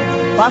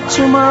 but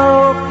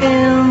tomorrow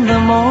in the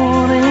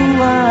morning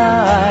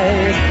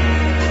light,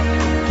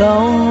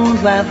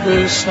 don't let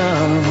the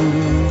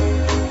sun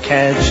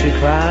catch you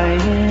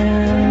crying.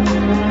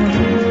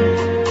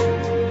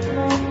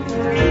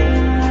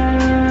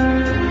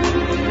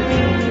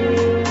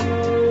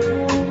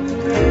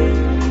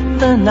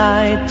 The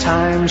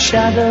nighttime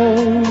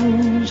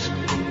shadows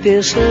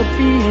disappear,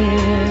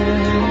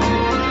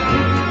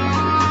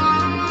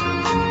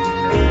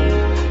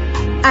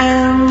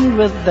 and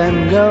with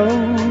them go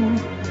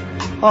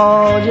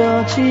all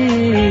your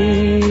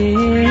tears.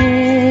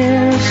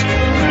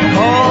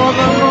 For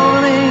the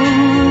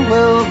morning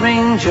will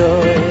bring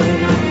joy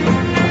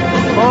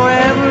for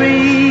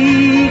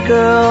every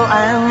girl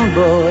and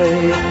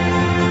boy.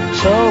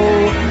 So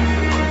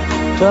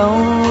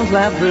don't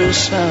let the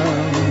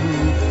sun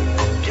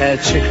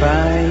catch you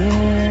crying.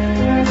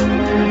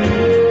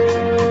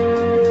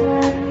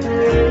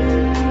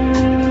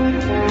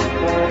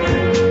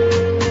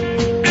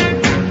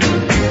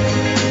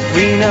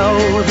 We know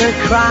that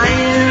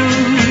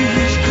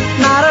crying's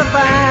not a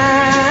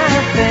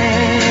bad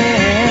thing,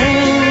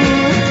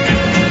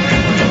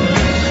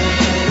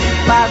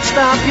 but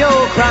stop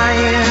your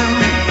crying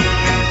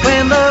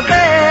when the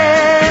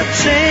birds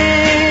sing.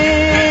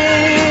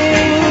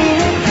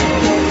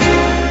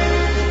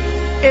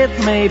 It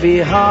may be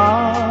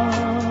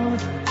hard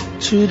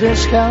to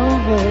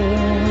discover,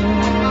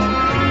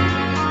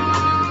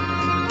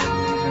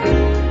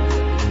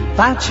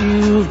 but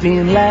you've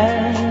been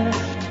left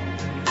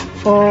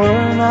for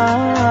another.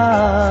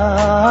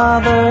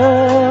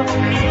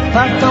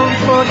 But don't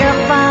forget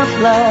that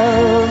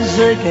love's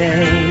a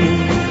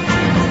game,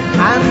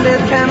 and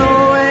it can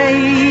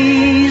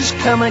always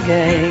come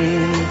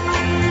again.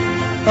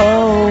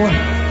 Oh,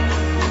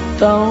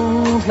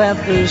 don't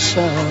let the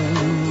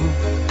sun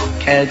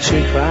catch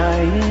you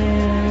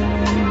crying.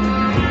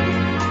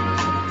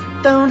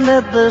 Don't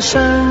let the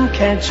sun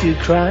catch you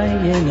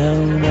crying,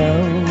 oh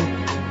no,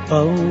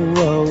 oh,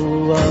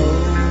 oh,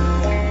 oh.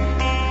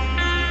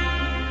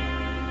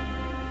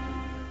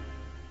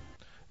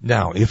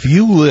 Now, if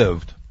you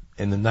lived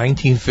in the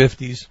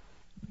 1950s,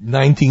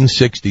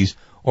 1960s,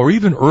 or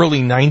even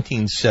early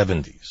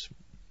 1970s,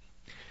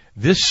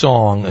 this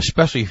song,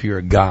 especially if you're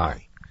a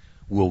guy,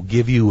 will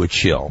give you a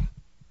chill.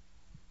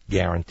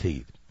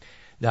 Guaranteed.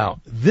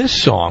 Now, this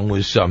song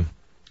was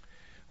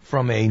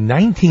from a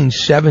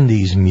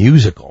 1970s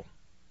musical,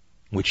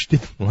 which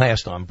didn't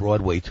last on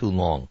Broadway too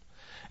long.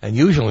 And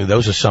usually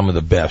those are some of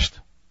the best.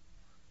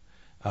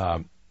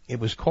 It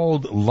was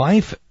called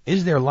Life,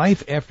 Is There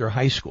Life After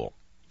High School?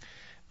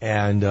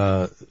 And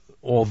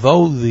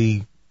although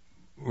the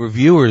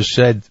reviewers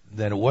said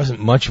that it wasn't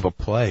much of a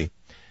play.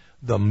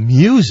 The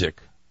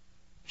music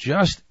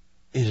just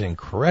is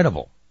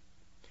incredible.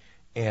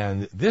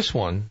 And this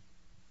one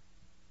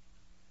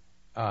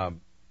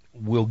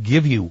will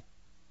give you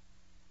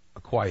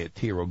a quiet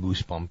tear or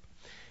goosebump.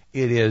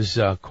 It is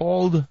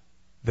called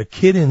The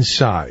Kid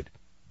Inside.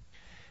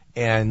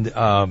 And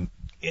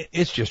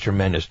it's just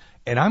tremendous.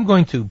 And I'm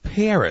going to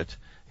pair it,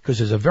 because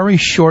there's a very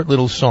short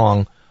little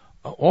song,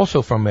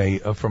 also from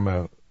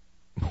one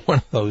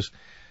of those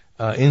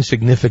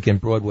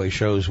insignificant Broadway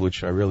shows,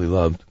 which I really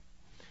loved,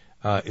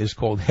 is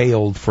called Hey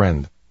Old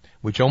Friend,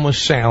 which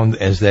almost sound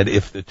as that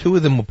if the two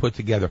of them were put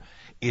together,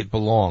 it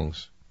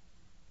belongs.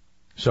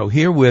 So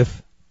here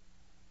with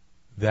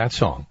that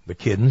song, The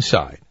Kid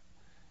Inside,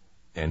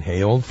 and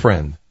Hey Old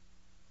Friend,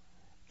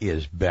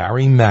 is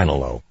Barry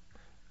Manilow,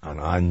 and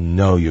I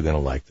know you're going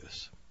to like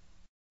this.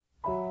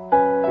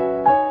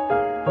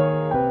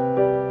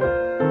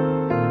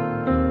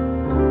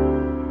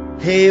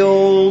 Hey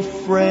old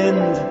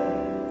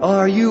friend,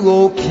 are you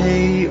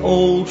okay,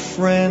 old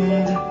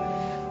friend?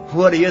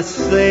 What do you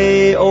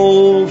say,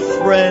 old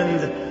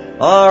friend?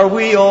 Are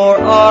we or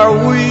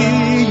are we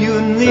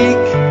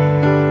unique?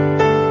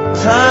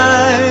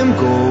 Time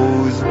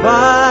goes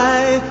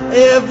by,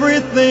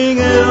 everything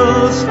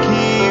else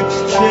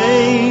keeps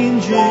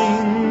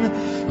changing.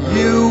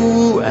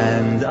 You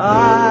and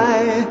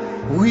I,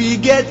 we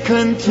get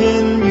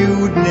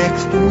continued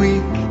next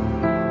week.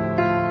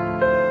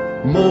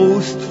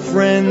 Most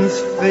friends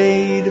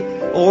fade,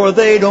 or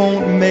they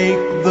don't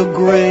make the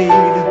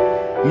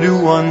grade.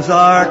 New ones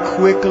are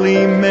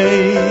quickly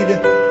made,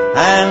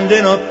 and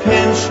in a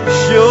pinch,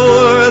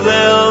 sure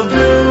they'll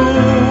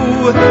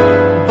do.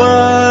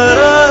 But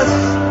us,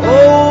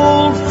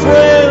 old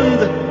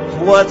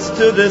friend, what's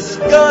to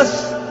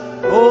discuss,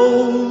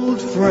 old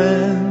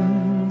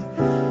friend?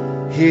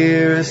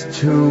 Here's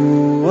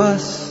to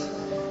us,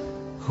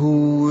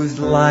 who's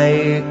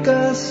like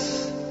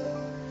us,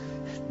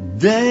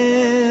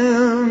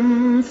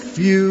 damn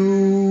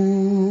few.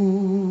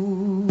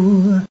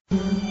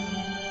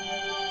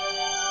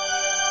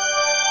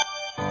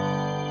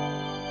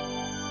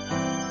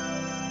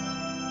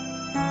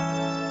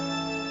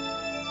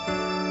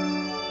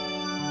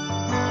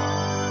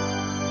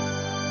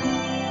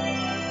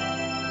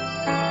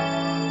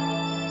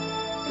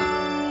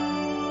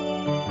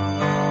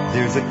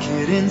 There's a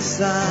kid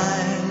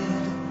inside,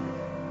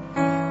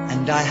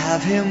 and I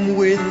have him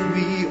with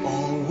me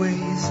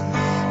always.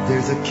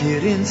 There's a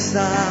kid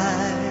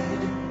inside,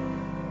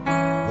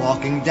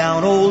 walking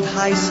down old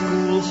high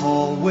school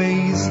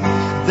hallways.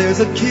 There's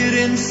a kid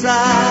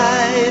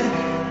inside,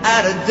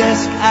 at a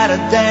desk, at a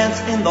dance,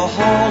 in the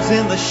halls,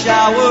 in the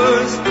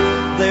showers.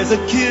 There's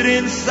a kid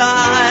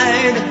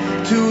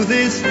inside, to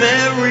this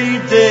very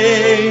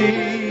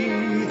day.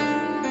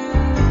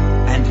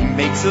 And he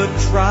makes a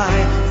try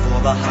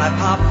for the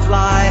high-pop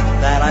fly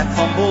that I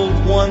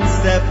fumbled one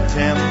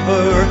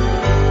September.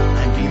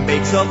 And he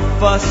makes a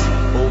fuss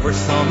over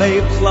some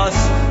A-plus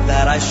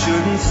that I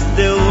shouldn't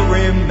still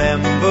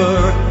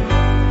remember.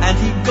 And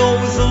he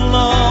goes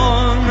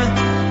along,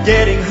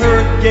 getting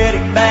hurt,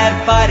 getting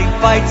mad, fighting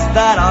fights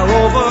that are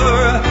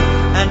over.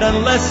 And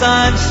unless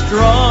I'm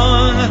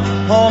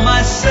strong, all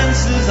my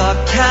senses are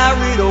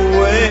carried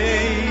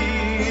away.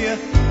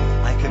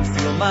 I can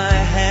feel my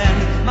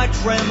hand, my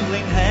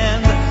trembling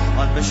hand,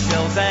 on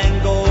Michelle's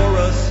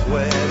Angora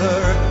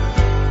sweater.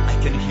 I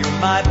can hear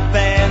my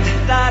band,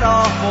 that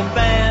awful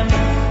band,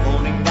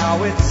 only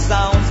now it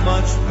sounds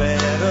much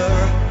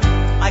better.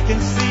 I can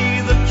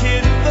see the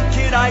kid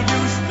I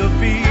used to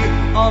be,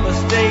 on the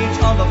stage,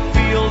 on the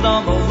field,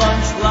 on the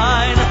lunch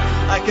line.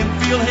 I can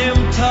feel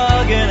him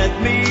tugging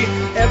at me.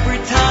 Every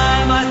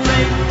time I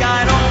think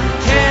I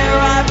don't care,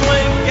 I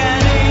blink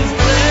and he's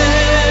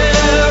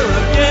there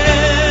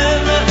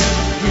again.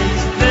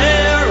 He's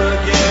there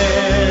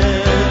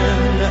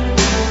again,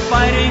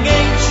 fighting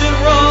ancient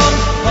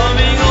wrongs,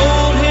 humming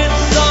old hit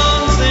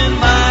songs in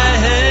my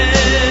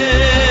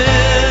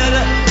head,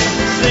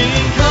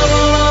 singing come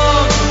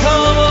along,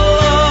 come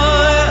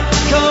along,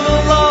 come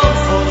along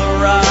for the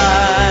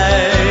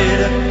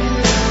ride,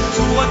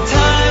 to a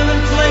time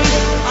and place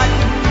I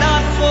could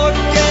not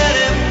forget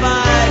if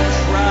I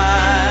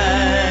tried.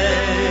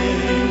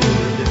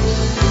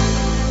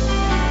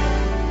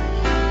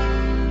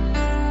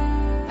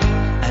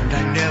 And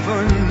I never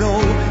know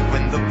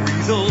when the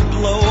breeze will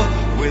blow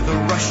with a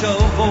rush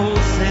of old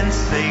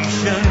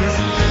sensations,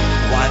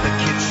 why the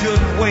kid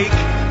should wake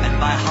and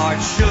my heart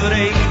should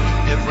ache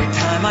every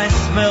time I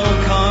smell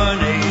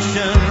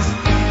carnations.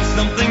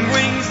 Something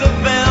rings a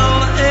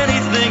bell,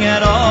 anything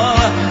at all.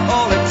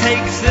 All it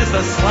takes is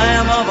the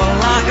slam of a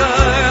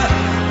locker,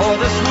 or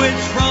the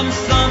switch from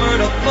summer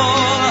to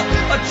fall.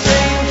 A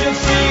change of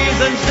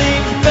season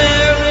seems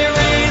barely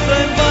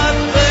reason, but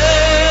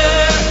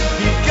there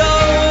he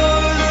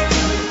goes.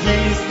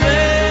 He's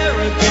there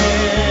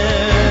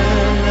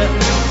again,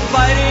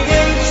 fighting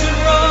ancient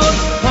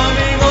wrongs,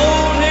 humming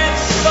old hit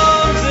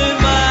songs in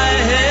my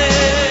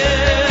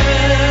head,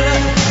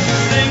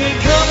 singing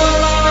come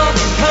along,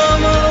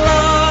 come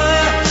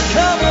along,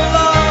 come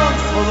along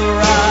for the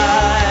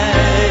ride.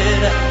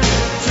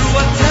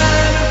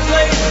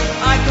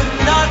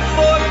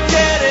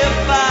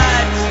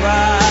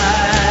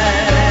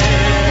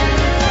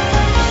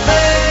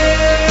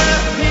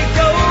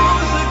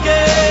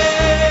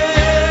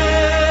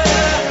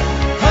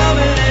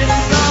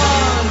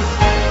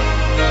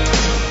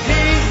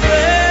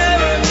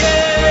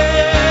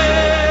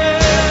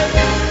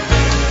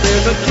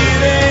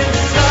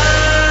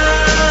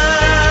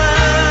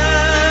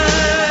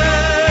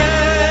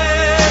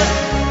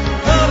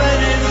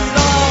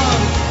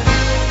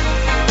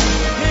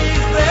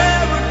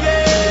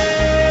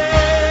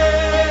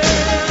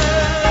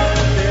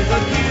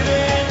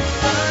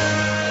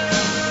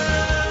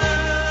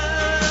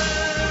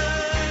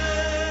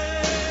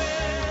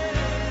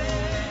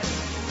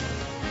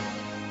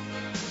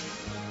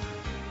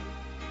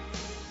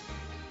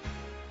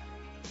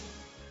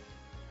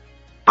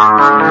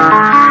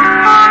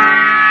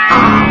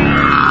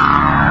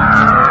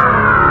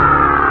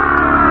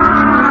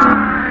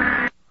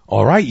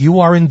 All right, you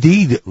are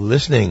indeed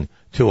listening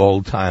to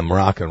Old Time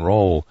Rock and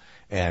Roll,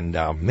 and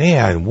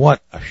man,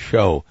 what a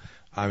show.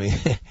 I mean,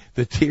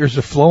 the tears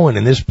are flowing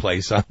in this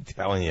place, I'm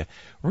telling you.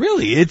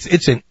 Really,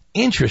 it's an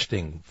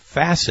interesting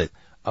facet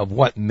of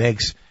what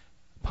makes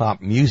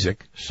pop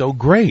music so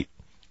great,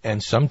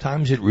 and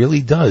sometimes it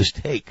really does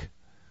take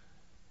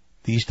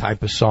these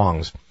type of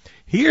songs.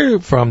 Here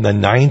from the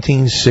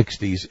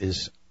 1960s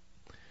is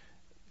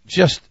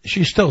just,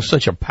 she's still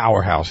such a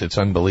powerhouse, it's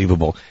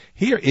unbelievable.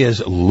 Here is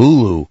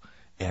Lulu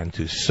and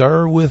To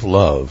Sir With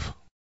Love.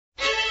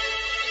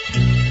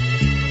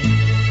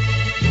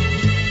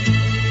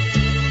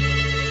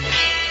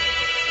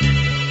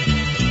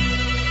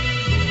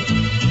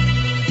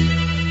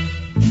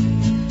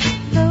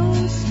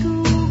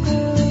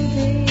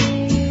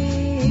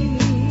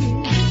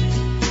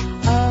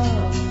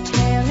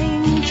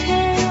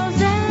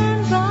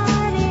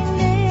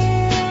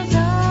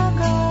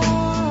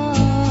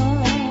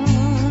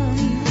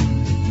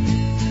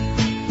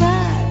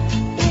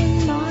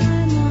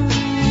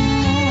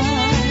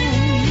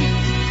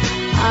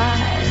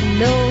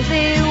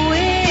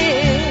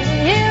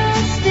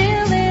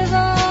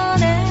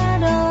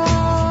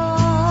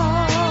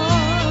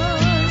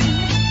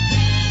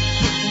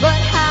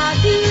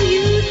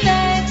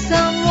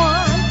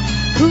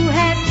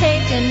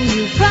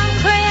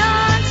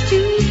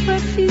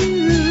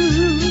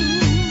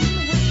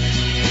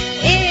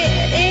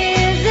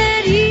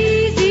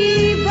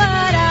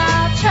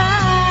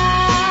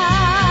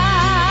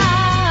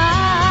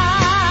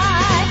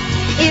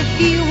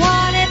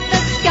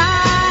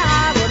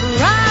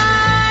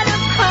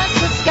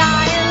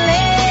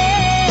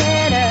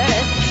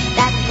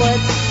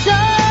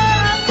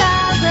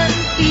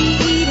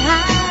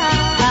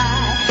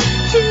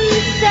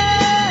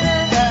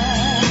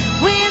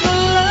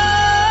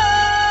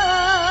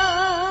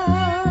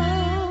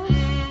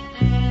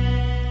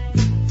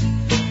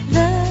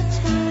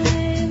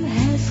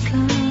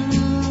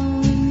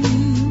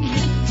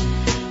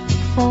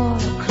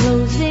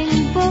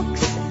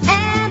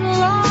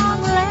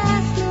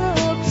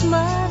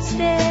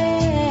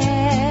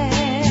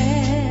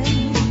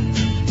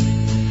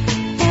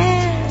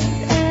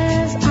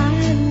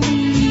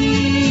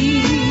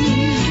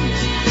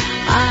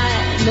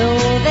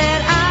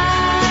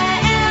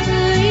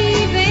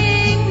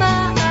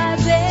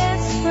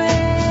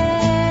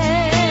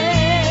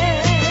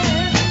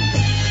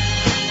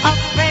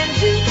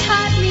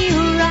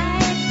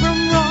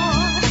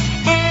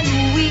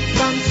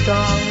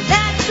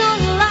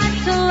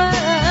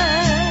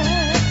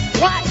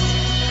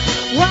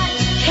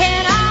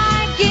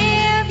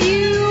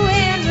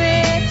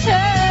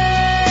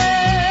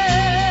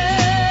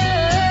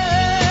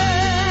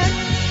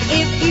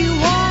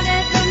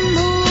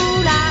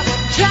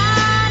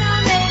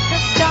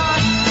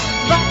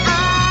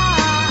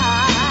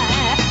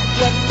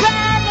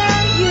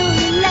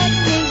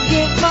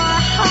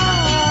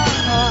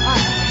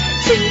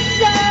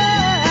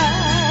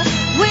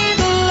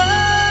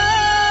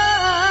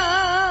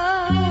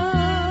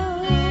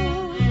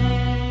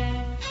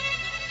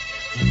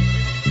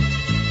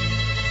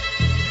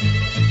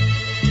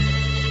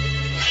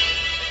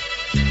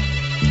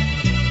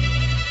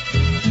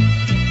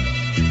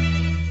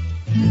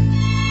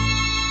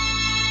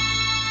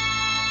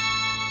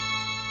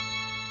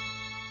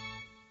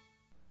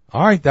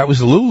 All right, that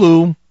was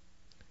Lulu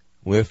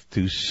with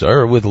To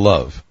Sir With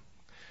Love.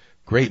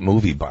 Great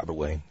movie, by the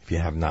way, if you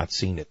have not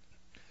seen it.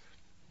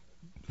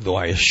 Though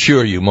I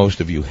assure you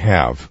most of you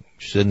have.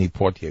 Sidney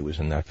Poitier was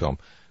in that film.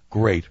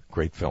 Great,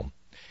 great film.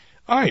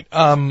 All right,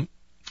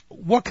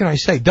 what can I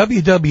say?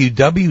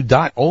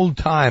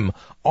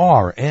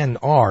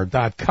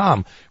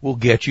 www.oldtimernr.com will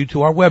get you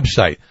to our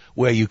website,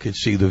 where you can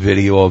see the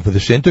video of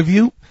this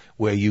interview,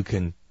 where you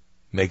can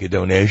make a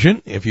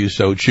donation if you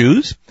so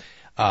choose,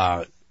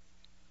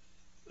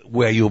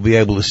 where you'll be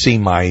able to see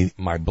my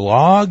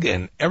blog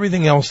and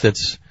everything else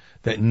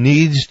that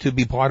needs to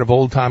be part of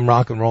Old Time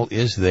Rock and Roll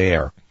is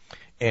there.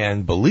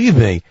 And believe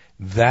me,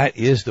 that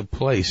is the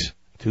place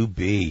to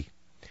be.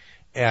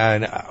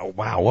 And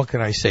wow, what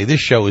can I say? This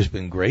show has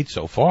been great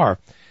so far.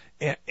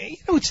 And you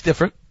know, it's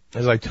different.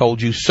 As I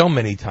told you so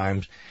many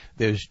times,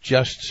 there's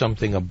just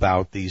something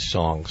about these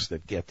songs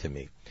that get to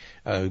me.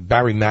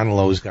 Barry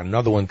Manilow's got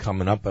another one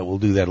coming up, but we'll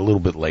do that a little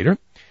bit later.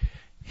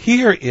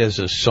 Here is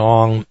a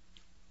song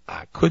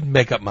I couldn't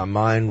make up my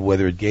mind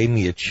whether it gave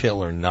me a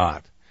chill or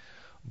not.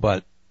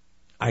 But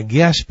I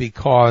guess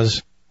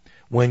because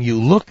when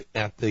you look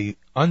at the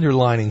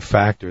underlining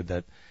factor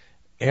that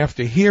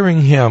after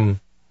hearing him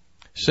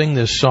sing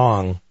this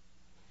song,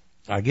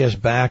 I guess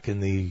back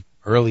in the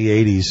early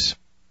 80s,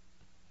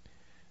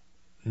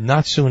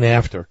 not soon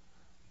after,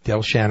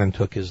 Del Shannon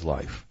took his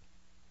life.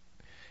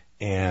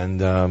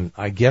 And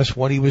I guess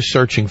what he was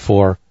searching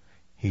for,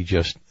 he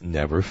just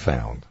never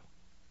found.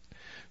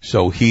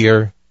 So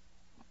here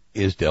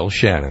is Del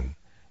Shannon,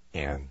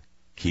 and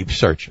Keep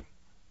Searching.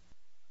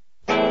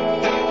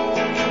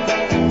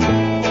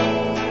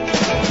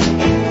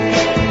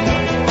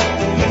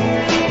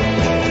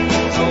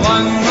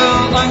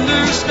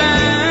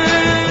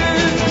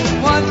 understand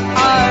what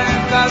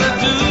I've gotta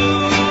do.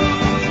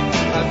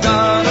 I've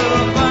gotta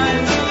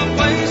find a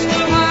place to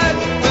hide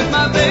with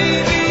my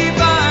baby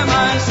by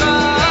my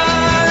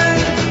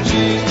side.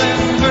 She's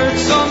been hurt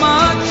so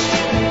much,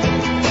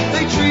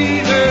 they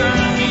treat her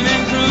mean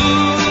and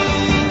cruel.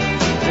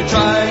 They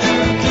try to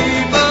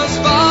keep us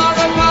far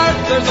apart.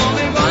 There's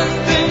only one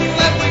thing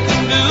that we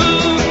can do.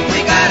 We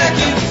gotta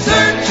keep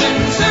searching,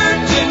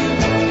 searching,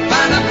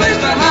 find a place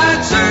to hide.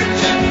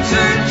 Searching,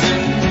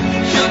 searching,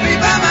 she'll be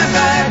by my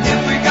side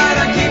if we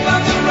gotta keep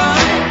on the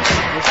run.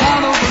 We'll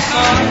follow the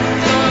sun,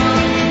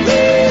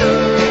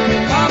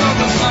 follow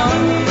the sun.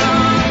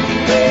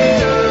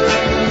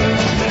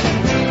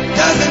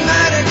 Doesn't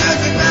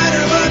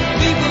matter what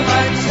people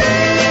might say.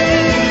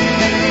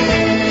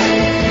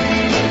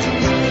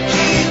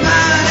 She's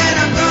mine and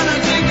I'm gonna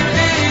take her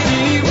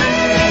anyway.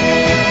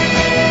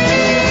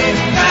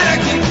 Gotta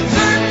keep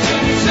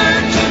searching,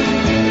 searching,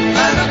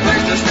 find a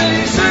place to stay.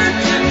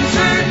 Searching,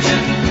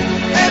 searching,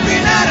 every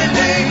night and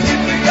day. If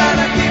we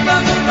gotta keep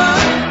on the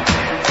run,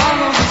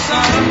 follow the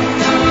sun,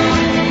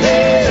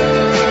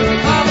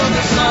 follow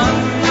the sun.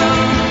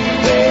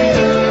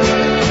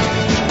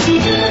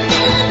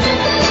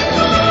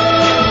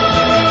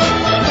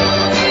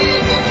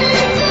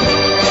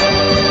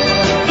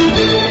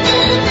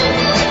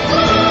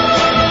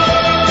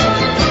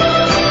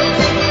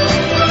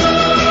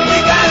 We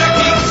gotta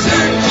keep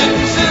searching,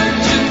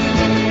 searching,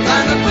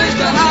 find a place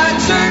to hide.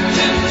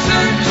 Searching,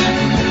 searching,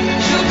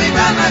 she'll be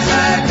by my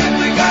side if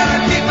we gotta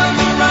keep on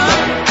the run.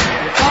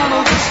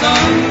 Follow the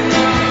sun,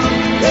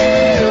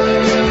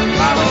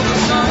 follow the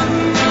sun,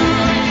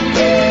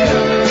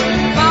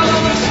 follow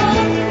the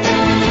sun,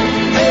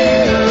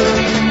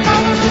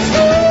 follow the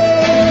sun.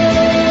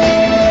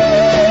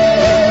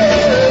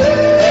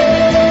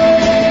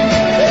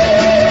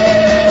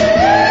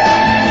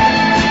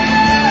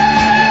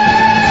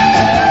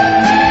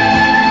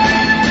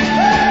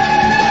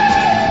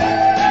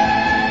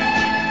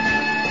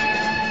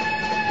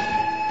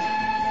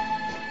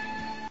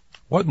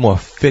 What more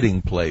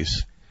fitting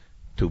place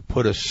to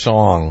put a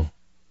song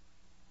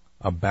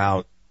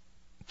about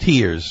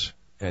tears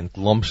and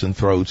lumps in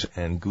throats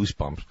and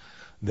goosebumps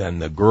than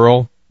the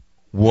girl,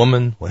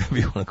 woman, whatever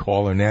you want to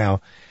call her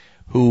now,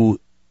 who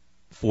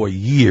for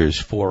years,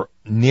 for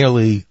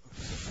nearly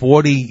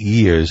 40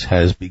 years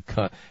has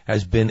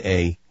been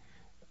a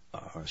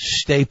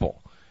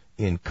staple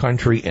in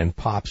country and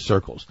pop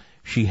circles.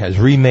 She has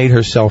remade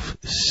herself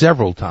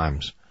several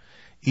times,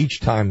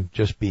 each time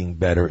just being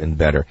better and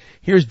better.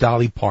 Here's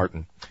Dolly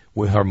Parton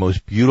with her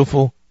most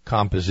beautiful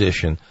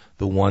composition,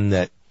 the one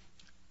that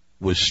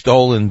was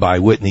stolen by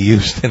Whitney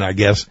Houston, I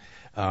guess.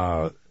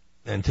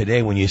 And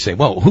today when you say,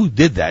 well, who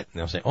did that? And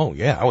they'll say, oh,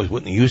 yeah, I was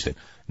Whitney Houston.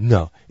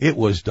 No, it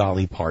was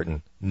Dolly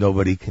Parton.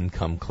 Nobody can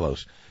come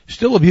close.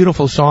 Still a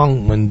beautiful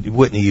song when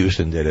Whitney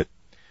Houston did it.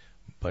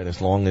 But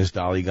as long as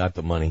Dolly got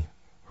the money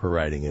for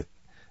writing it,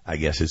 I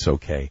guess it's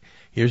okay.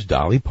 Here's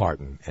Dolly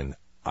Parton and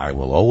I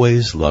Will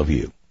Always Love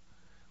You,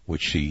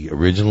 which she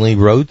originally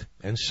wrote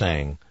and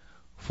sang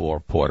for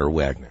Porter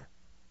Wagner.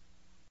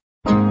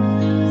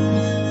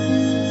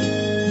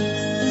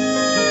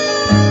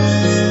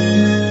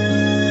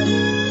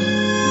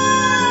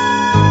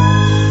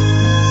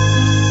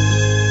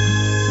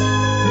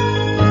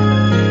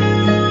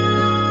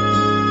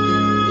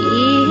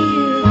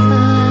 If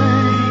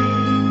I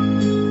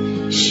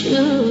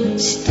should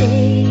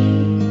stay,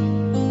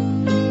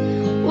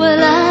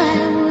 well,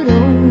 I would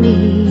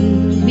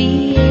only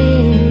be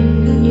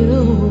in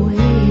your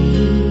way,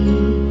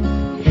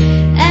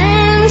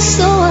 and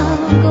so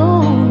I'll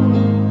go,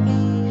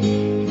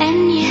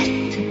 and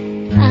yet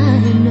I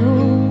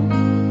know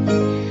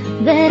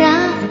that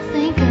I'll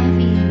think of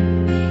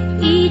you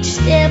each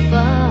step of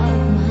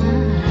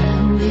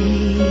my way.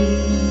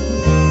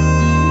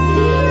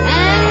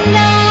 And I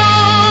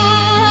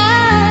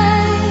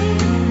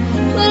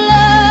will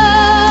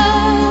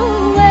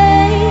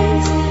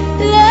always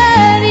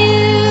love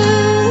you.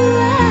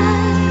 I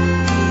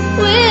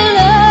will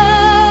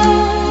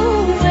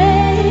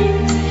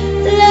always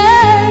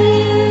love you.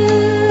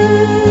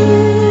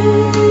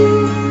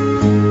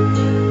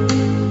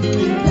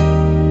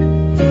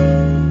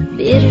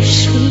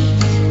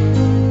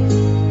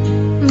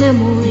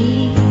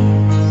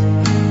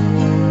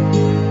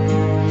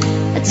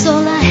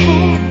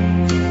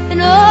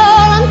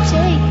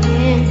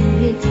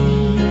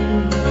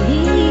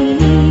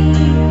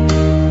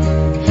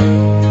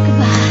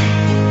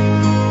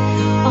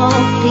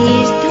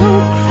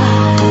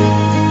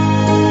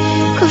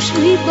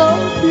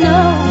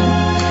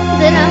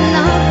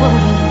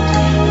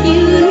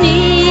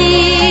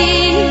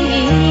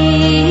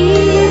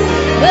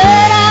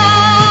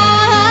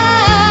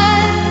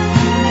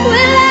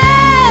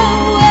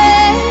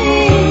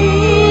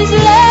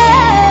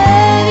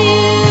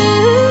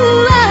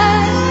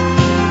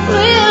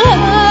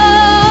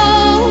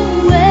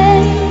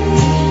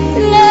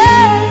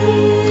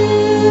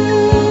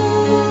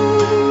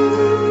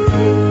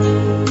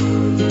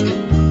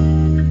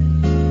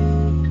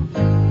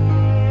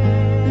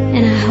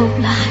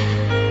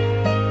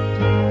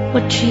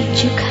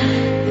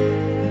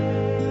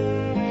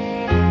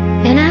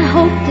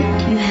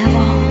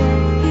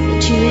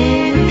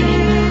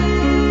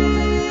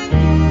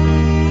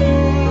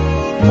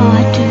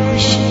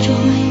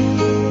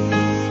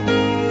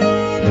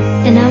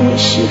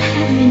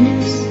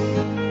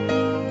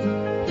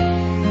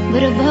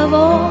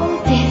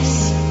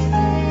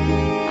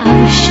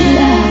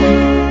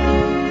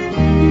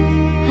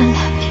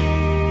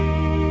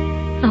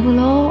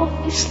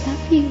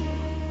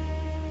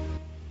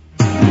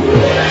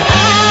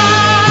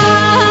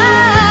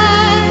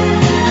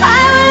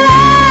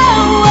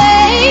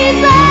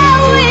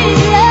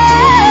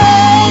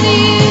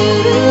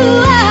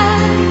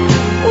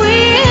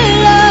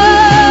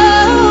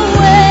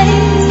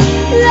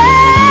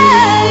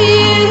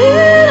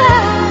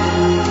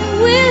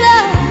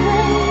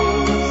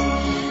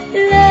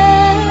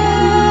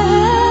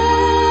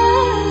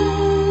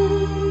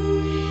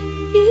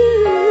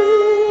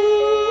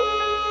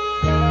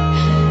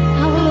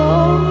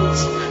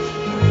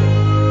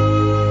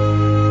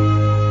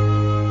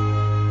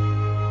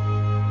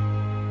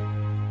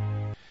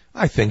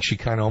 I think she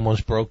kind of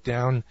almost broke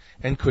down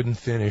and couldn't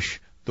finish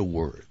the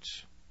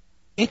words.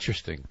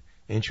 Interesting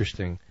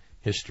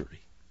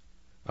history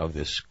of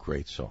this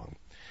great song.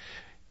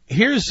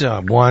 Here's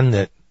one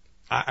that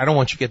I don't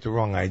want you to get the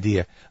wrong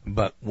idea,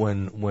 but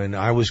when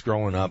I was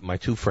growing up, my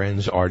two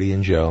friends, Artie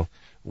and Joe,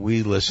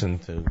 we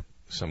listened to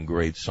some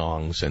great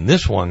songs, and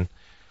this one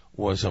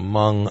was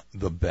among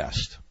the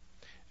best.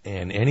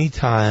 And any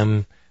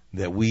time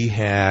that we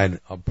had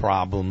a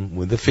problem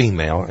with the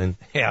female, and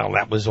hell,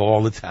 that was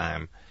all the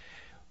time,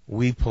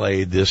 we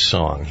played this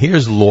song.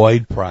 Here's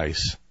Lloyd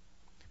Price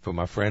for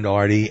my friend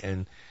Artie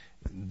and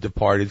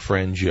departed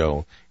friend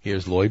Joe.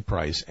 Here's Lloyd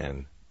Price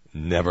and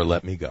Never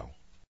Let Me Go.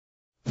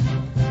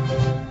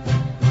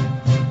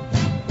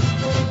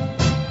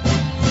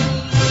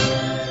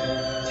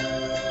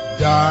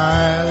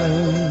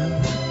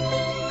 Darling,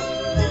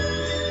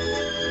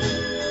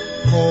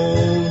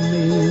 hold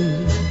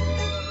me,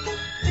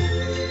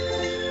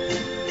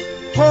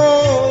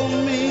 hold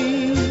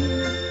me,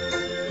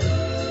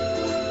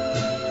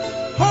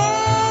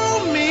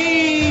 hold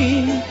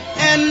me,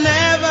 and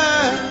never,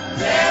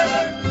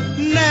 never,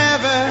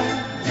 never,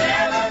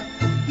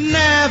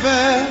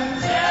 never,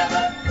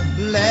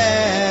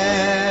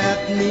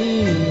 let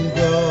me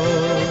go.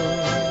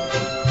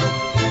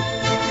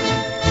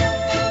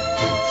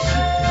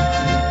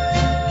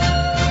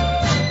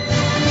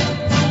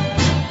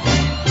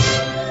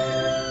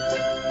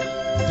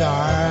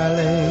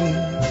 Darling,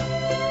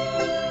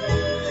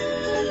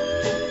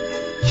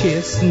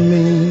 kiss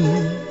me,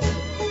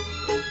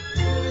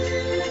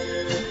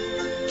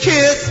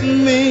 kiss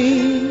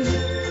me,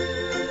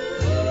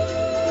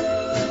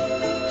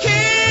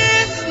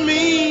 kiss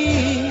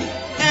me,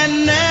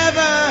 and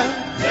never,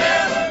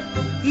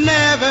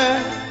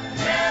 never,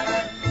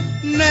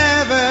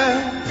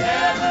 never,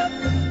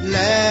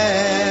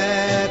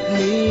 let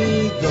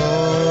me go.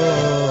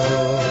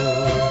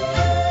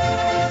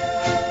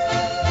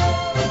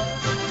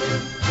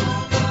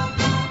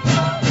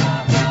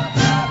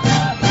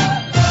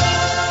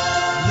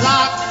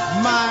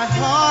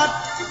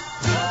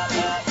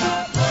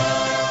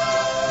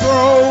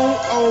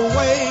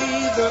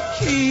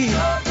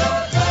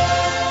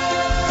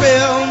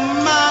 Fill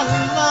my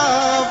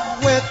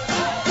love with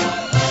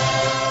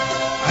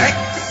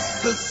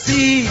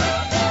ecstasy.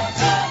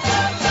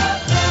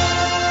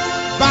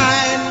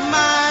 Bind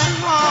my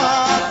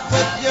heart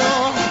with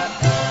your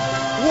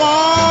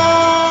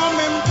warm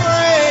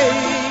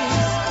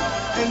embrace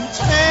and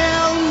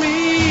tell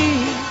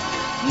me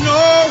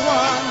no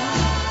one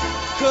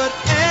could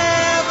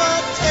ever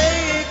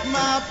take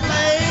my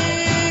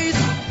place.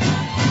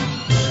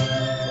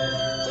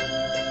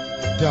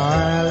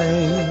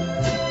 Darling,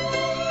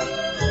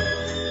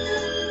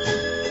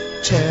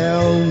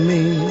 tell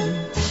me,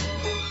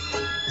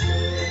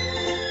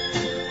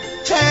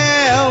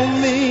 tell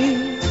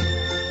me,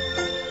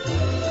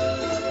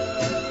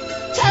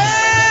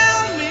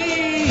 tell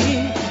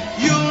me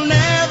you'll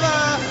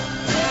never,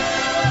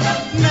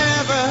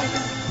 never,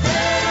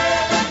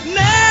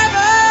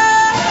 never,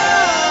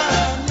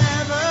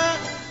 never,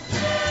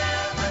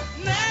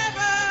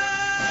 never.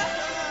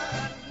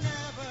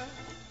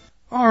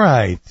 All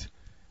right.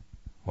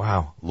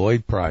 Wow,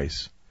 Lloyd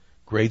Price.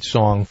 Great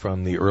song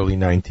from the early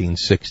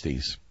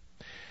 1960s.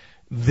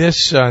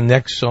 This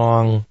next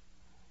song,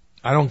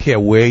 I don't care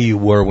where you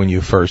were when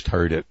you first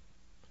heard it.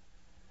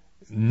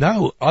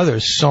 No other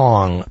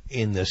song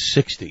in the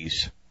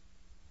 60s,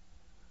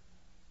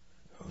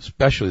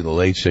 especially the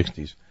late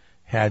 60s,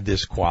 had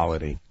this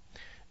quality.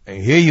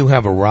 And here you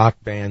have a rock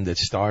band that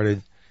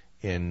started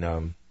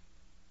in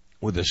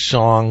with a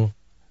song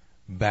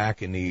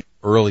back in the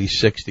early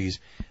 60s.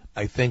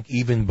 I think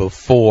even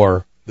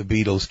before the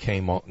Beatles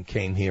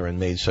came here and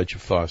made such a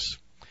fuss.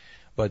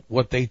 But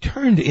what they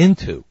turned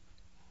into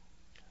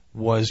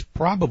was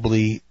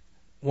probably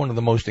one of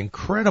the most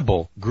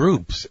incredible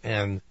groups,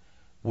 and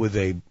with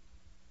a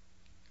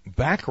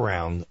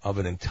background of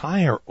an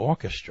entire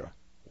orchestra.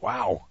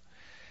 Wow.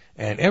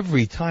 And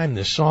every time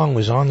the song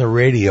was on the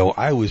radio,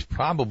 I was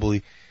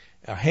probably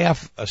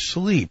half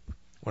asleep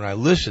when I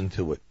listened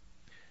to it.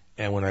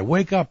 And when I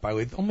wake up, I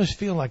would almost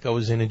feel like I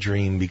was in a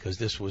dream, because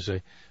this was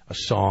a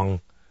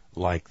song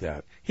like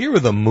that. Here are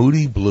the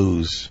Moody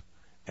Blues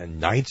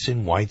and Nights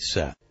in White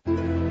Satin.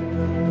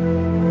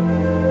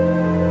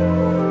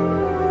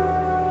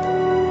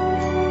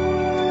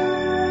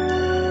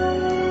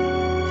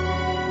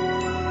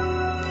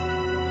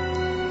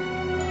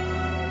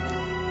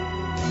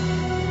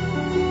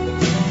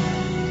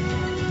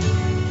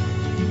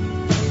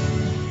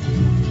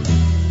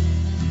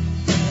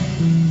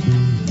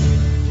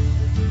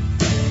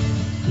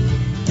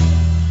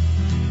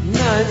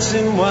 Nights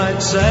in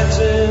white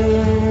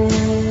satin,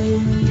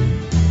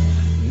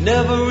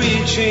 never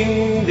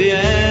reaching the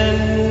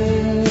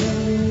end.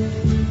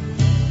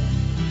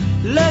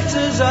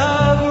 Letters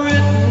I've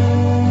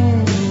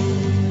written,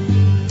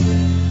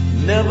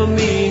 never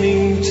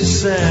meaning to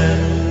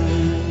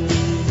send.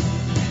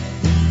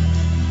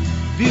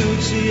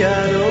 Beauty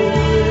I'd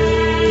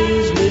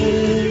always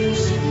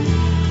missed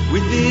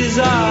with these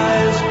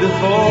eyes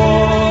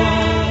before.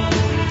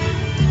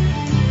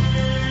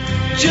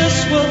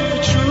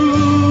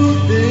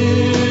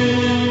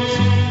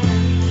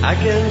 I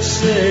can't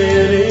say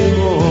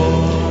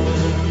anymore,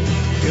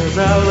 'cause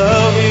I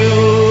love you.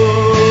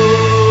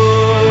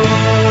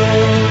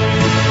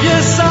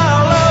 Yes, I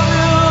love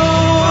you.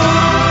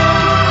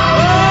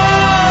 Oh,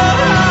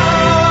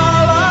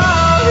 I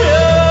love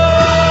you.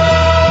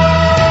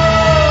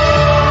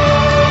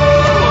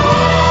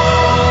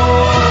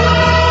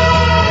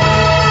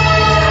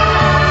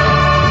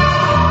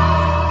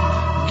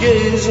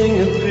 Gazing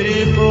at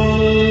people,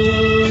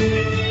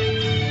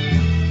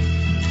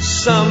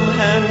 some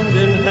hand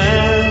in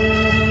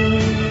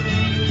hand,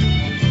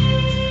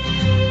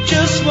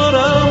 just what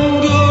I'm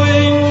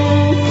going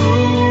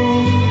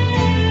through,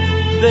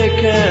 they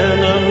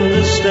can't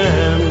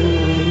understand.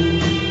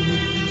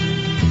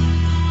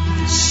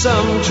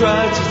 Some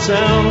try to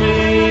tell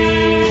me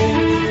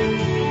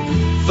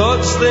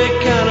thoughts they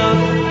cannot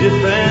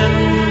defend,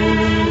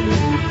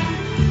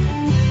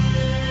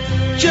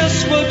 just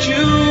what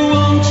you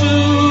want to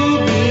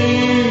be,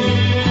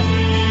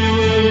 you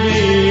will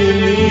be in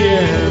the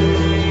end.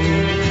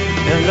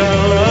 And I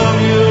love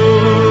you.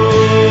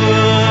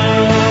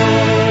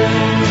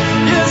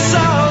 Yes, I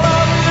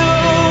love you.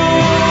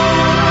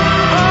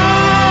 Oh,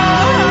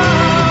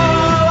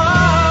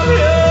 I love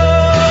you.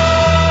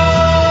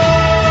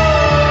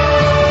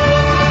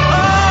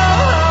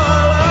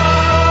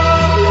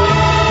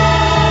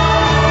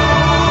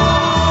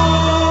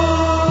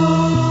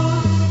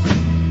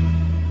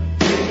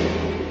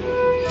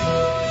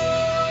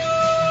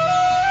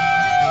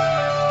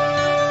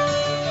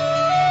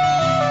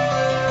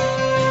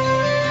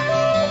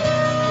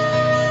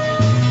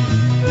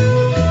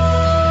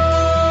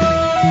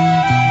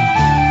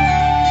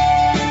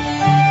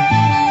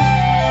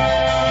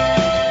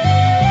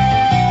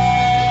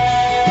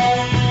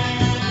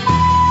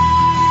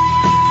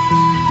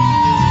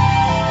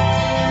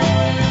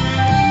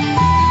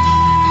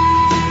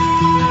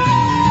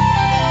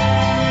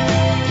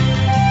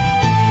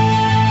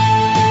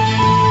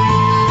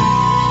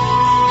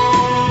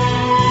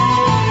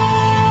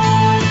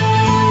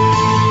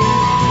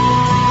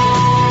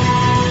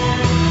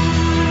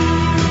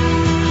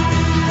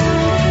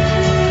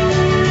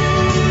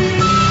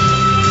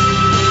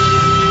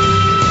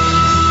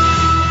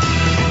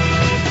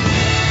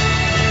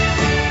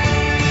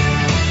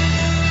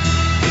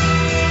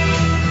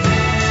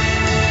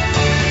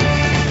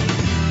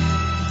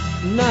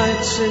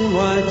 Nights in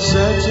white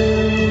satin,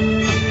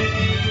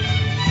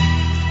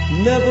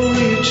 never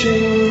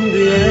reaching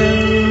the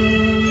end.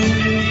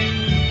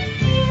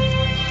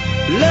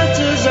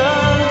 Letters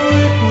I've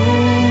written,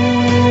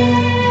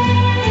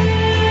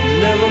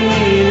 never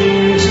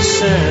meaning to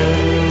send.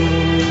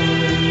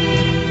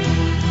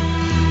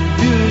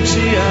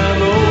 Beauty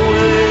I've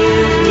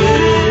always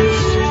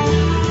missed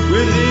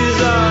with these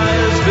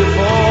eyes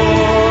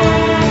before.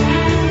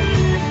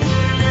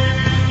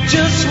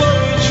 Just what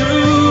the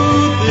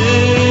truth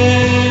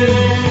is,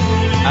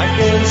 I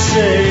can't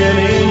say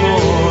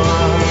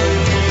anymore,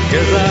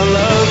 'cause I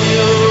love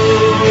you.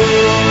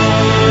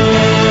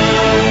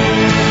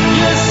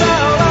 Yes, I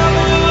love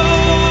you.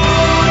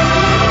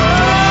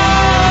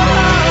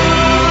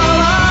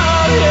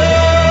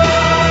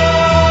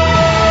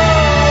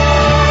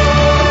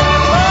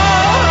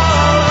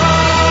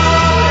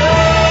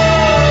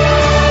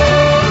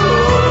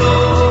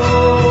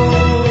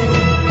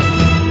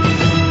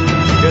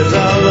 Cause I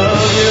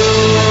love you.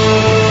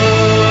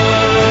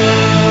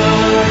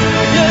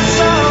 Yes,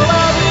 I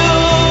love you.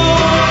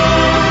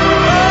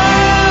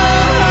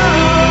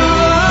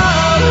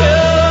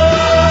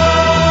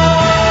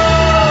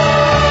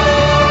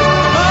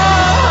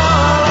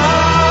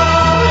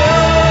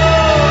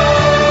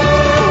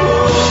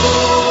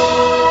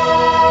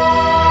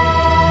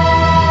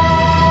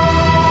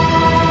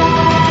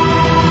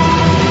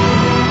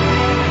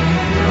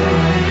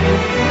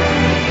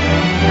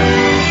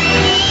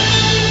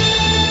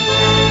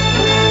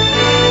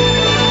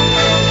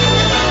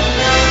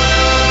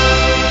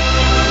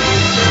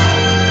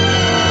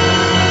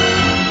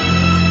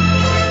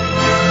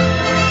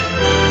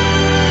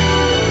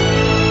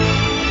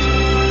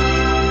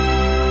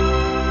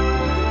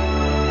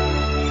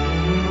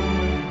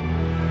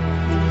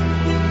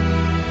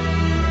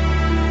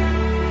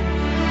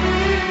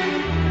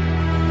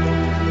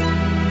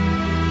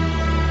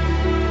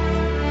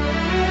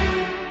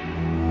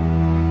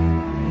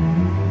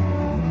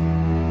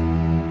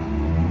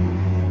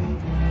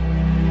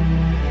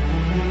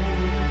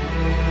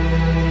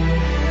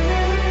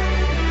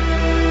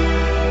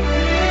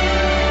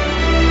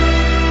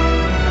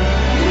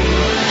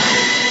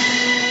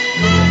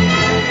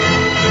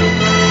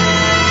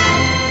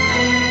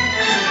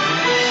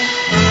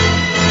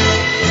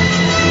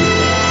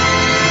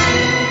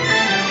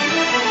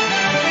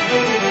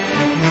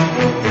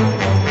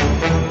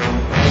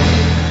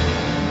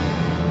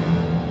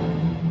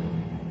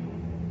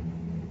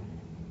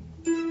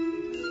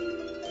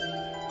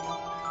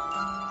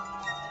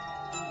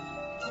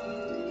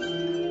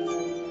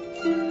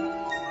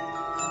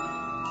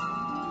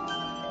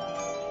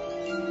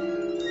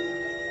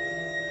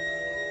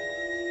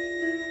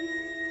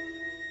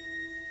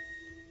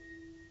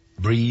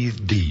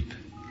 Breathe deep.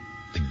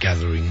 the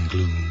gathering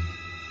gloom.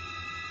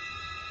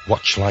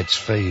 Watch lights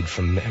fade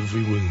from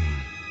every room.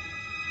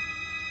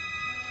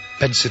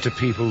 Bedsitter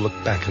people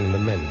look back and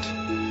lament.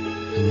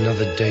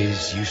 Another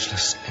day's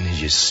useless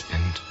energies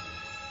spent.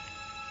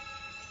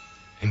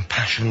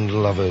 Impassioned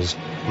lovers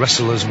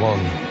wrestle as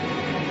one.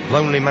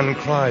 Lonely man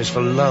cries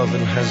for love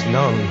and has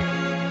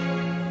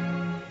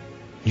none.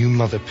 New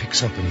mother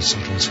picks up and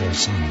settles her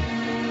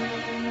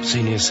son.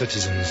 Senior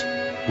citizens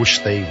wish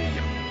they were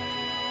young.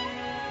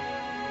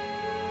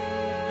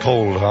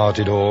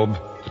 Cold-hearted orb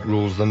that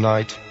rules the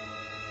night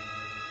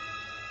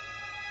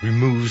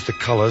removes the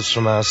colours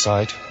from our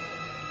sight.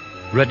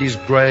 Red is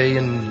grey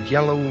and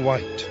yellow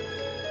white,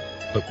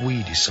 but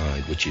we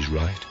decide which is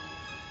right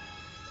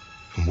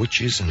and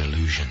which is an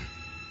illusion.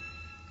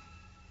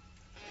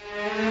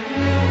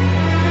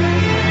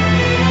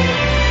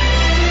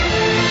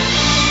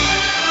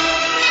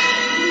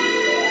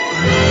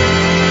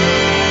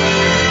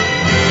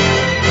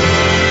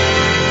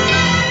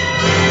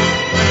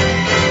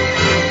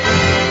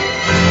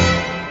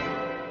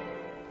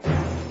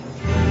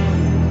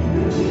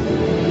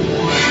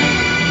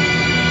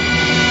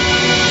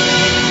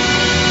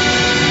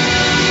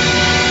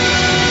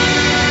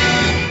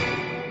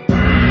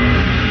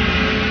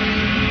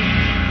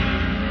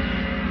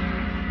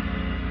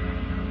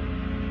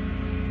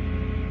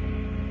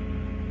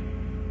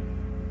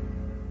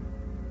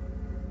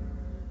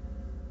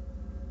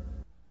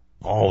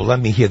 Oh, let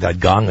me hear that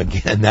gong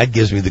again. That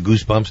gives me the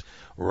goosebumps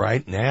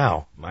right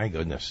now. My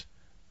goodness.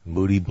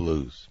 Moody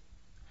Blues.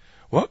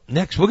 Well,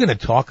 next we're going to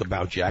talk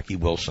about Jackie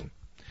Wilson.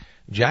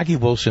 Jackie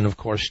Wilson, of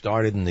course,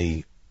 started in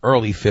the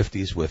early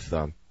 50s with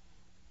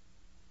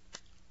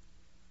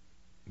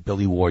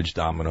Billy Ward's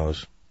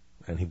Dominoes,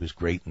 and he was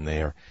great in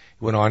there.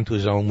 He went on to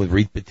his own with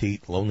Reed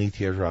Petite, Lonely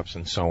Teardrops,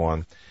 and so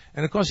on.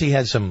 And, of course, he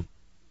had some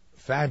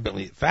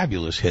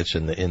fabulous hits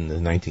in the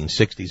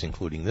 1960s,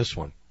 including this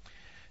one.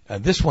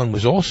 This one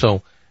was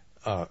also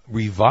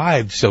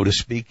revived, so to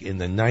speak, in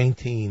the late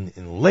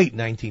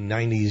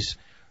 1990s,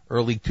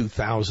 early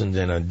 2000s,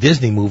 in a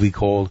Disney movie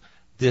called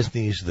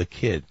Disney's The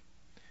Kid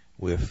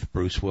with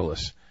Bruce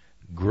Willis.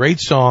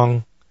 Great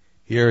song.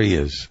 Here he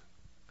is,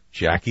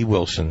 Jackie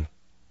Wilson.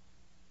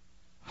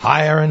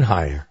 Higher and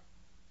Higher.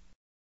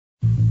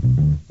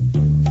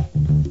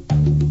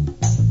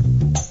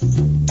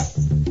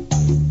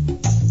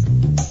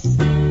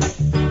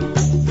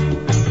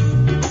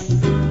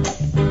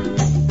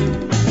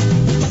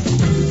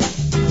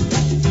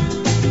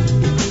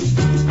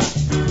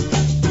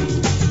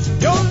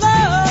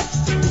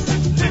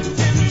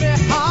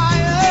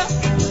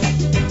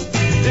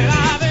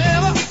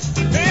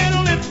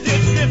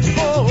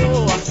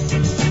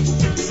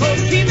 So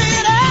keep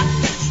it up,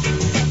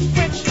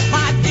 quench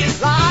my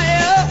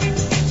desire.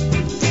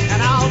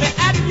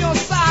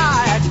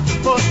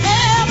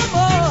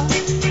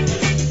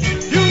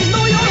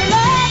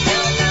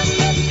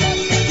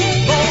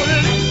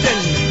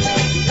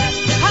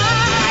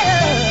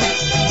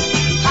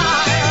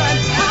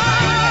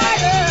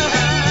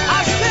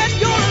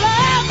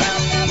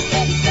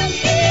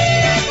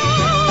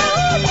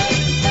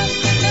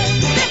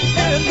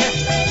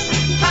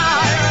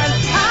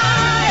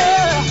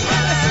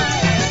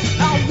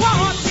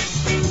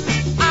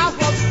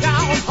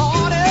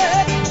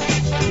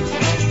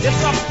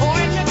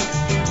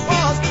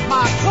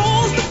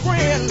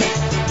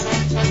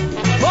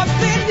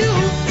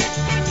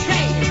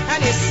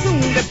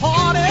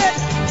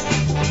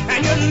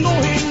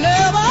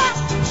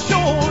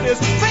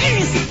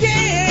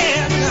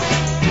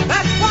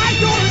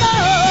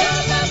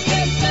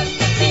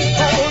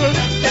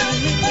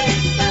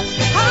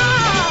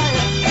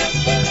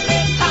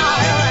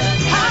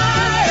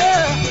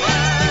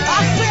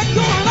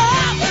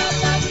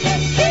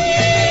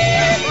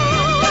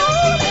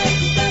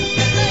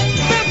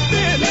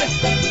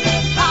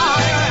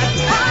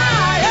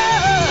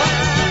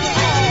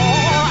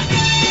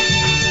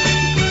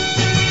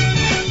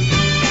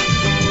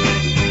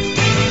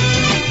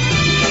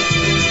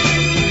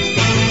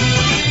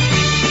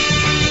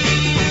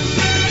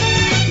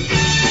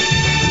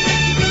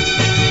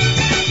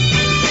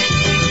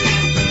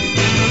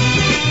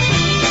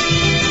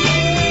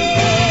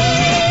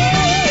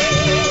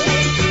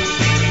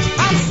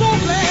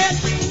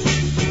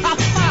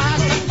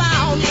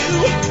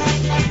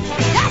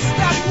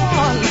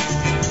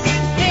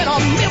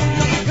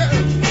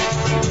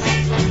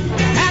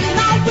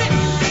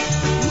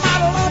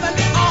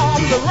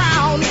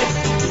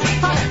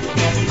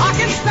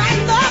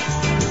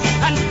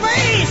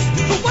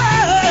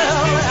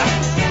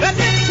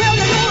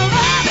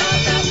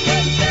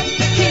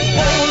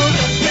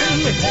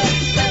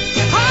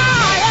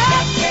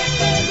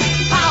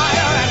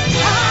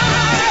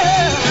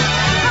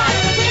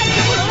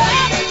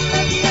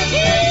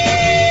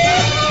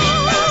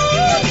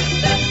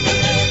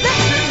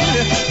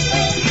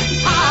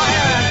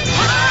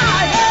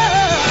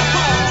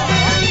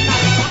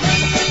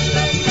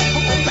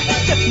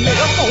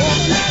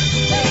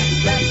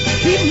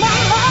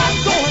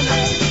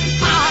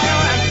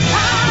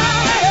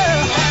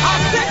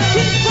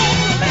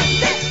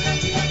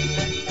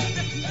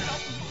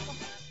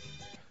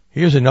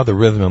 Here's another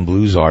rhythm and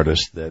blues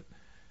artist that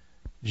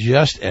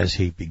just as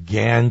he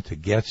began to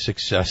get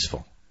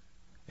successful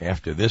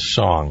after this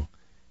song,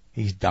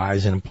 he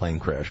dies in a plane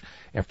crash.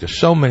 After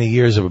so many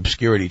years of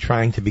obscurity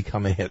trying to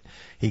become a hit,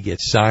 he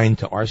gets signed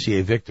to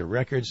RCA Victor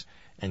Records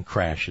and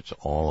crash. It's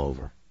all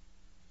over.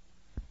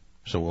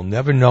 So we'll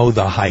never know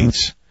the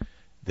heights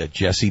that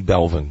Jesse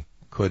Belvin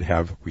could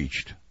have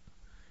reached.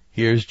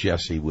 Here's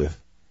Jesse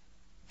with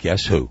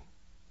Guess Who?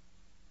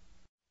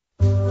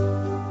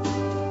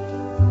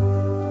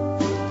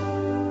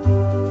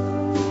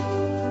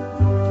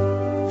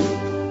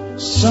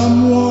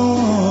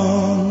 Someone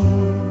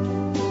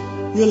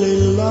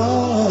really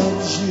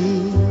loves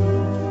you.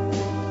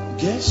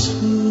 Guess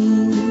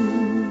who?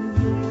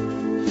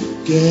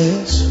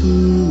 Guess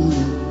who?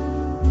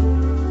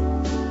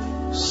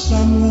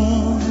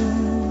 Someone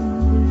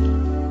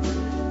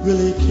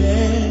really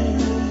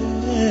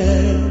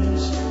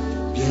cares.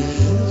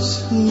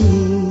 Guess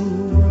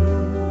who?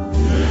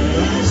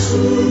 Guess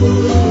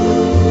who?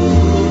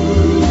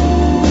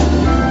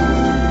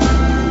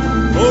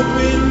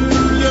 Open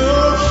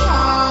your heart.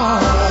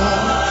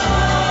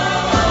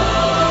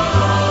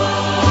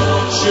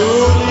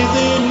 Surely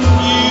then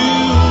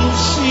you'll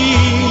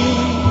see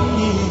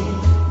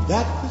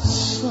that there's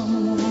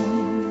someone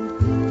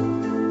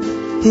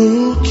who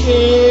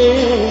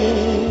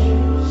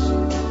cares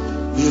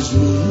is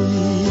me.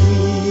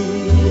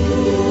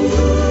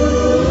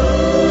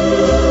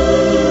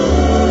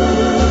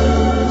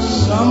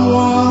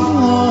 Someone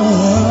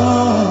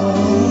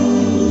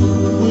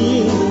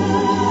will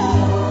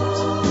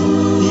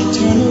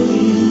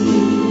eternally.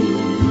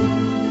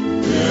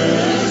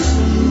 Yes.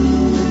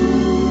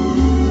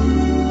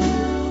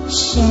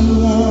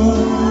 Someone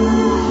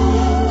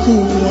who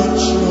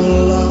wants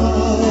your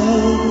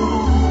love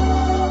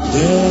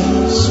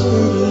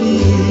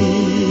desperately.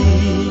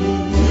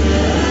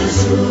 Yes.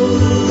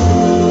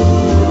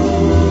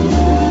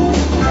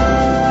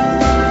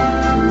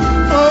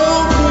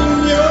 Open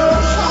your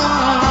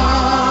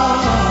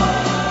heart.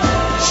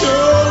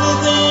 Surely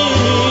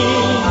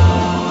then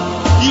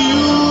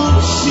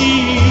you'll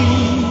see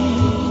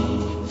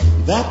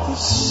that there's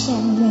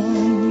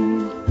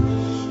someone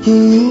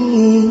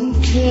who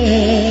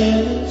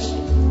cares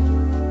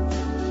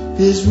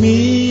is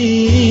me.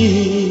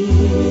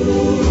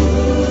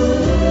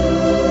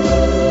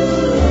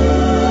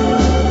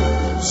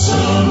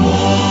 Someone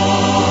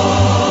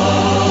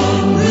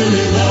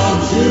really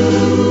loves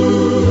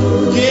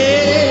you.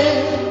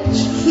 Guess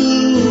who?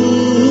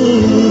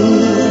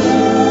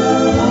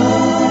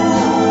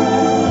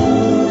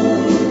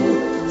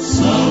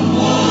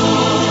 Someone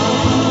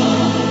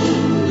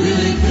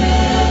really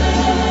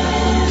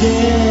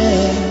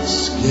cares.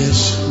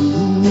 Guess who?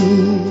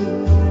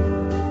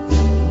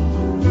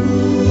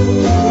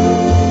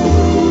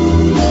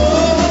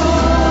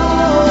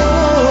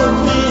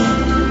 Open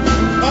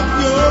up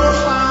your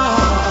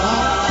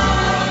heart.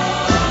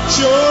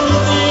 Surely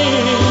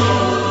then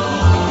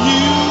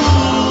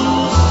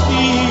you'll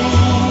see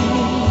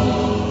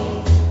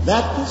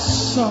that there's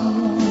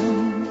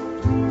someone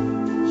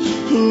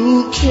who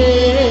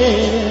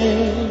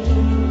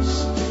cares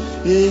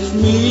is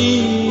me.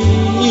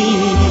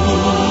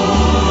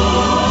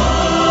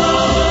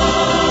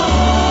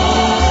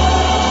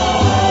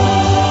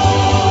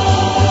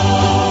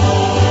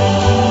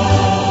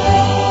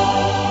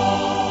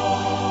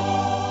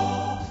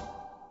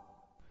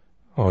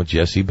 Oh,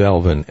 Jesse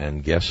Belvin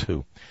and Guess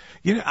Who?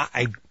 You know,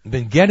 I've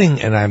been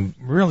getting, and I'm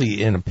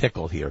really in a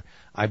pickle here,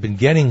 I've been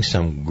getting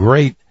some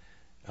great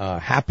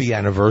happy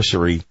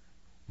anniversary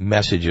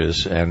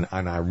messages, and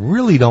I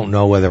really don't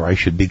know whether I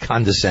should be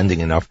condescending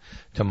enough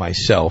to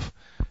myself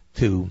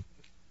to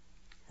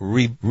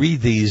read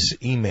these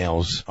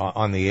emails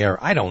on the air.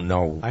 I don't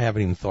know. I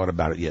haven't even thought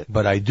about it yet.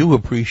 But I do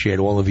appreciate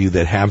all of you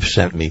that have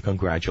sent me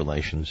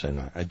congratulations,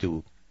 and I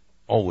do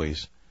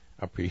always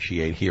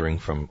appreciate hearing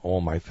from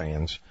all my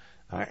fans.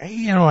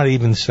 You know what I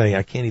even say?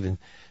 I can't even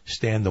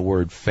stand the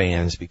word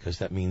fans because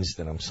that means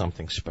that I'm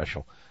something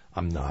special.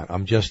 I'm not.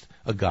 I'm just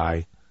a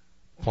guy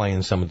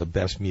playing some of the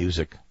best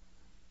music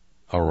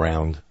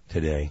around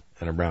today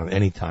and around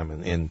any time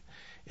in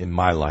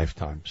my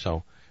lifetime.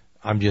 So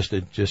I'm just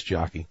a disc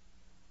jockey,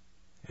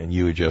 and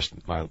you are just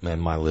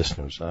my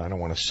listeners. I don't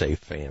want to say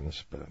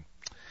fans, but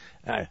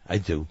I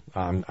do.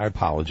 I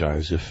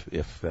apologize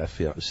if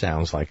that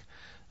sounds like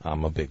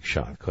I'm a big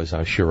shot, because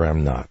I sure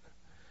am not.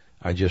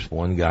 I'm just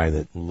one guy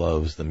that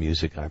loves the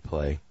music I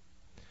play.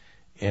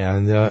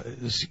 And,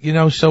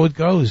 so it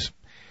goes.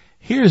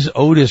 Here's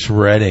Otis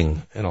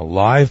Redding in a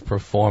live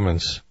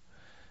performance.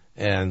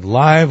 And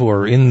live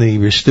or in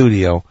the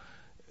studio,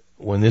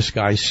 when this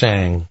guy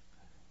sang,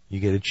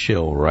 you get a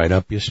chill right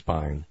up your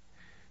spine.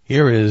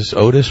 Here is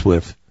Otis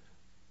with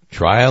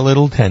Try a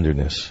Little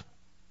Tenderness,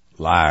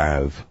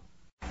 live.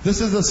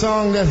 This is a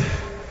song that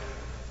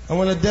I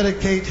want to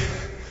dedicate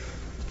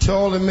to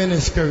all the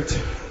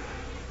miniskirts.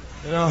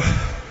 You know,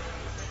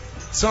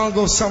 the song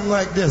goes something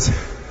like this.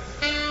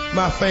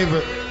 My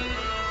favorite.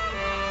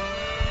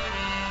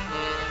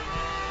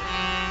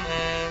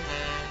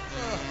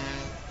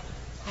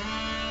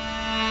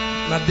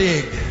 Now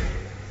dig.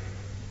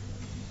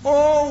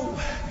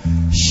 Oh,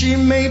 she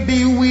may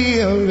be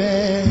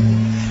weary.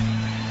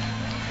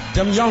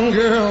 Them young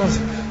girls,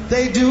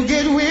 they do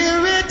get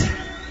wearied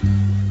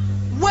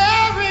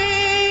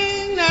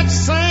wearing that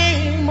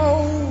same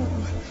old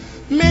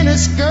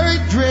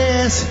miniskirt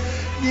dress.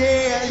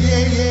 Yeah,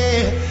 yeah,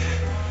 yeah.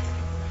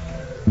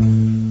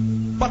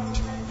 But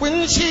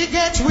when she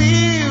gets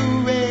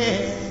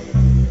weary,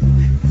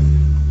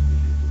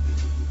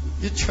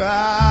 you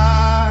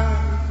try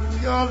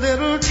your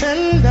little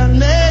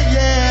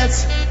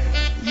tenderness.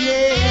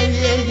 Yeah,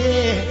 yeah,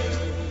 yeah.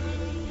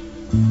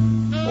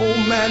 Oh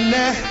man,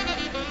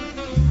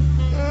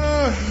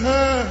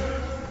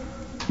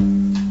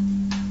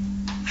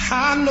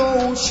 I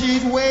know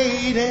she's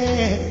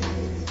waiting,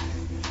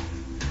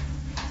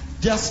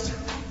 just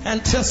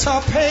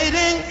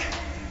anticipating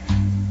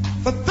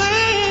for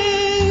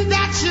things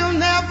that you'll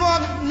never,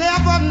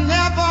 never,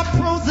 never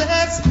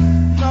possess.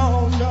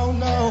 No, no,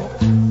 no.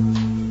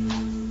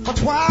 But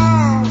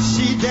while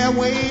she's there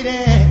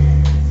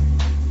waiting,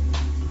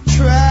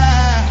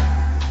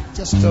 try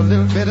just a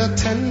little bit of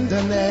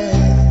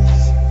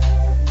tenderness.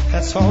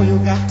 That's all you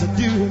got to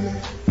do.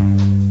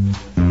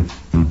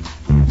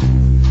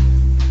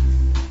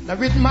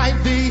 Now it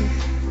might be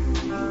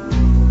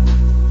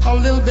a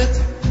little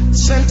bit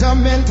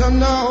sentimental,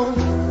 no,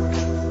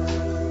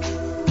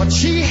 but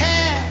she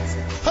has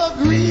her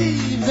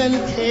griefs and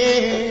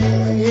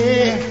care.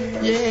 Yeah,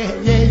 yeah,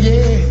 yeah,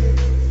 yeah.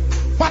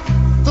 But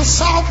the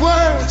soft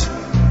words,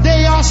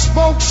 they are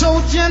spoke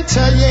so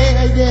gentle.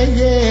 Yeah, yeah,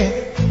 yeah.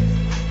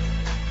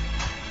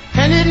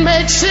 And it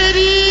makes it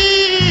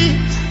easier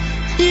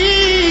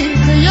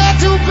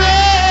to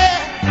bear.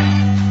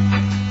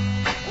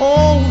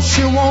 Oh,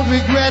 she won't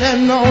regret it,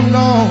 no,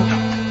 no.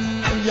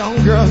 The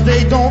young girls,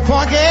 they don't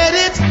forget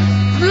it.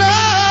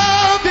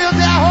 Love is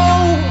their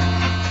whole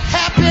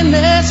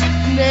happiness.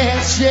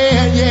 Yes,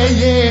 yeah, yeah,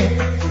 yeah.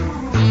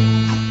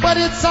 But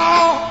it's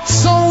all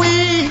so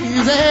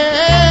easy.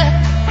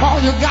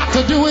 All you got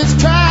to do is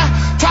try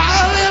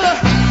a little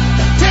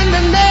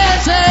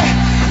tenderness. Yeah.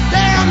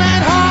 Damn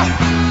it, heart.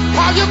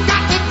 All you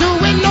got to do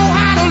is know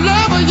how to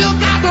love her. You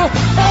got to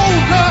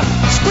hold her,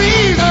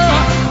 squeeze her,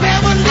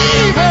 never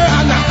leave her.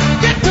 Now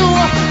get to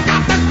her,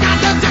 got to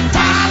just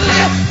try a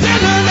little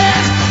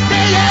tenderness.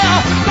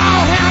 Yeah,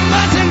 Lord have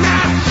mercy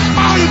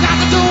now. All you got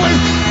to do is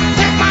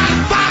take my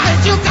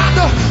advice. You got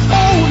to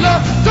hold her,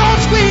 don't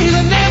squeeze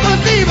her, never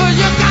leave her.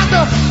 You got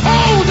to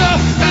hold her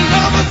and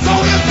love her. So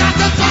you got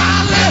to try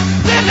a little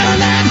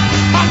tenderness,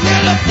 a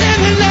little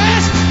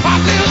tenderness, a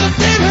little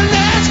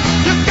tenderness.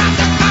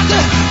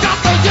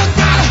 You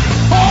got to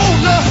hold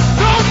her,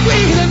 don't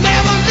squeeze her,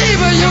 never leave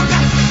her. You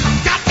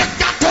got to,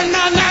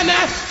 na,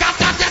 got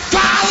to just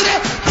try a little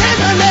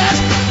tenderness,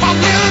 a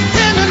little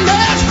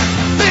tenderness,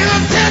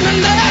 little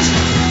tenderness.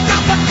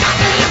 Got to,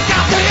 you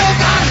got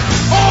to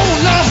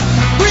hold her,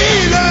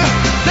 breathe her,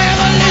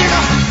 never leave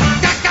her.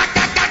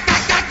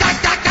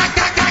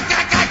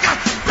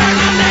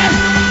 Tenderness,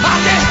 a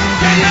little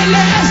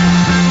tenderness,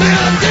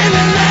 little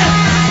tenderness.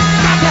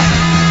 Got to,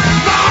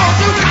 Lord,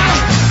 you got to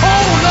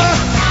hold her,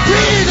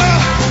 breathe her,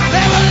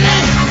 never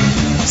leave her.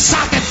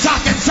 Sock it,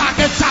 sock it, sock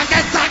it, sock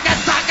it, sock it,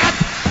 sock it.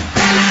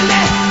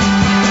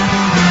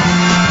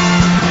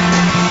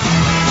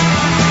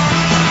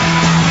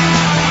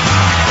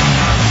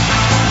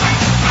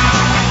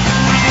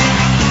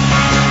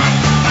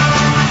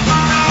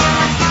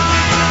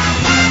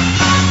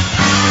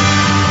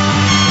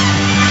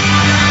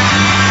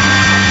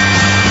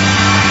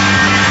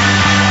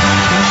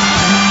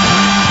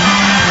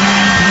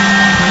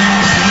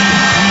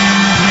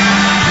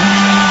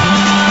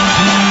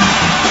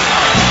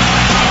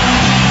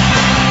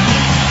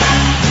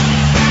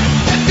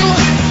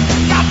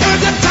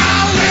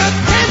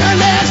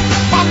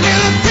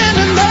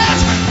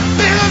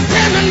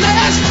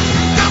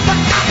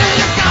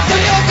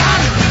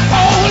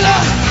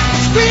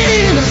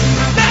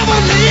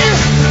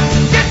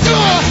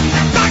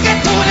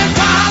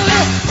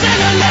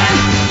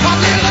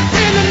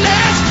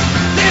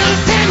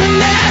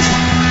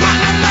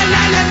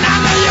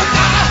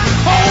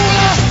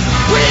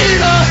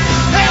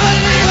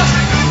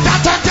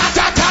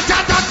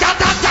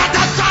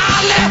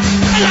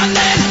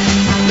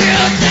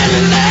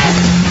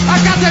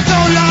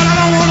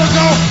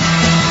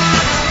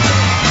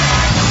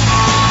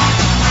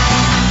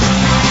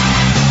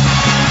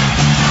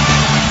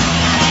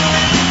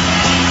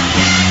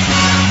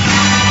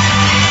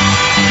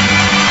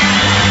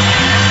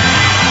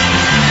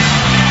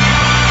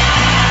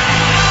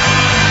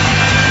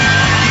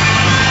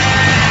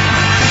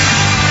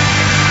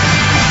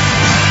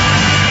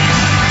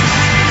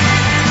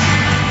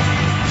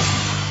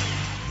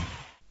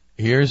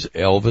 Here's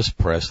Elvis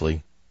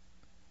Presley.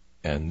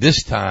 And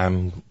this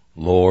time,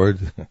 Lord,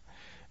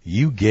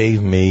 you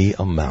gave me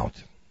a mount.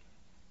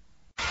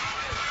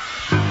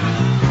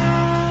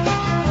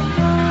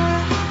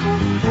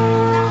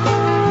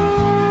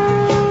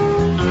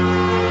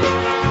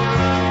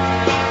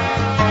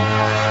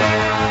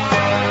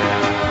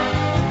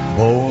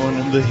 Born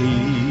in the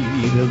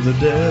heat of the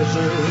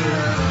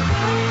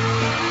desert,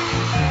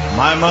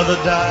 My mother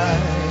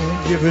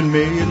died, giving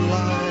me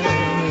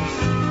life,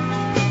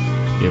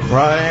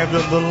 deprived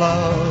of the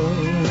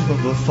love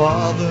of the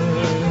father,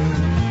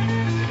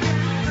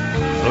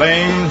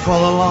 blamed for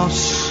the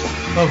loss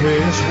of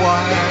his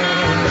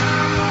wife.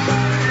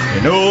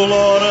 And oh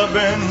Lord, I've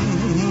been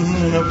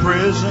in a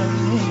prison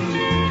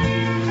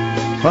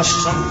for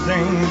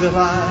something that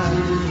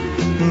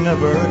I've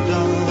never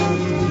done.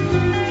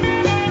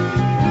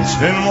 It's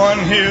been one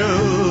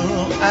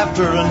hill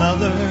after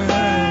another.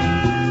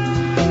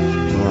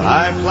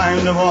 I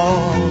climbed them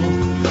all,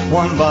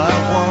 one by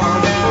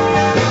one.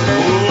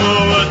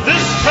 Oh, but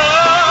this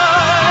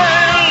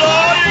time,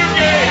 Lord, you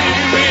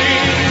gave me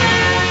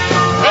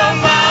a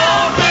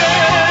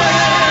mountain.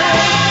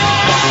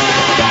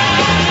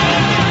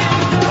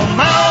 A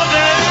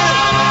mountain,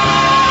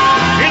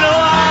 you know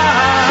I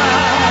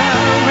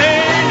may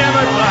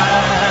never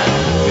climb.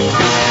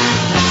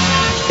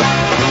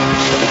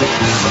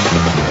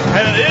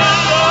 And it is,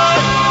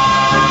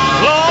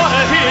 Lord,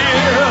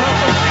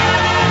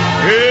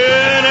 here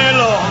any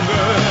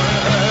longer.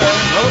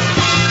 Nope.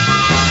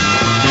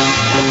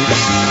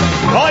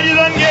 Lord, you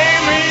done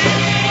gave me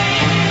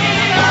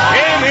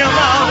a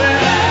mountain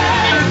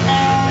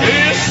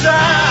this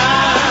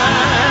time.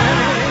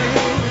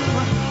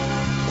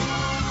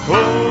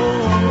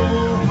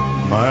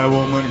 Oh, my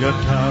woman got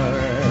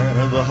tired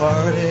of the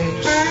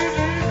heartaches,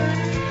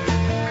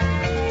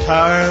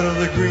 tired of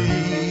the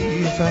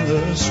grief and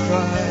the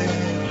strife,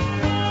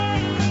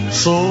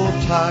 so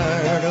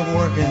tired of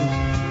working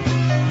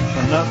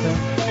for nothing,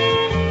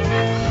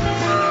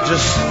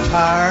 just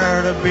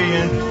tired of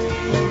being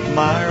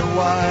my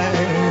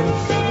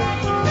wife.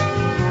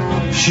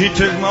 She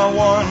took my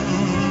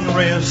one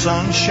ray of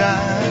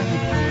sunshine,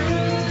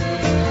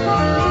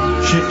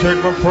 she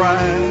took my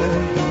pride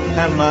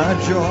and my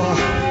joy,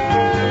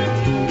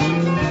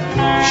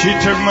 she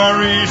took my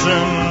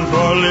reason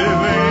for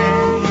living,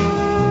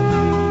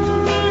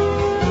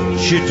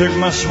 she took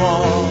my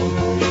small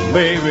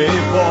baby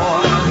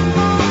boy.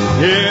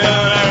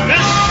 Yeah, and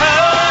this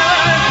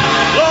time,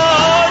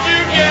 Lord,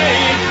 you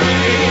gave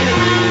me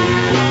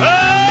a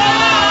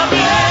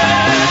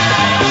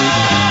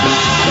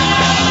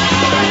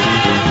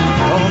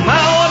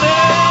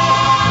mountain.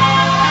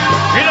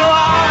 You know I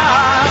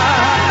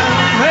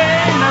may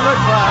never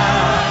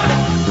climb,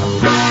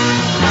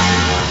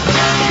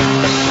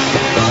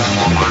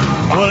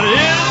 but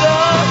it's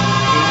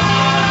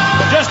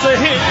just a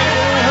hill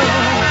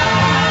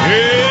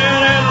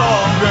any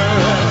longer.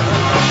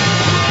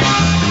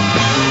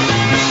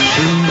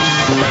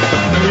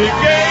 You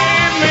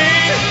gave me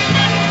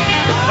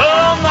a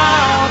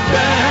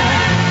mountain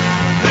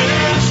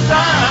this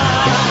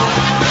time.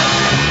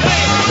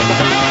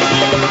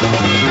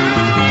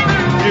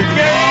 You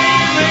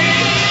gave me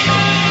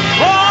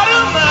a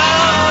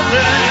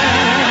mountain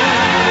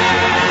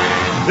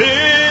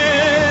this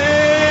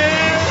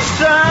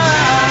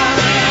time.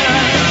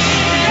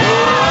 A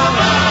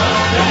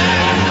mountain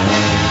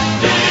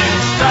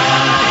this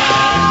time.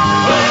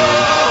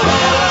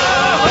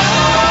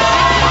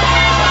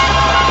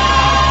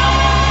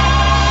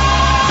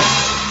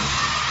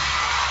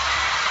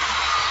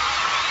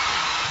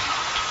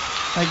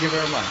 Thank you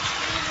very much.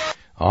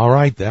 All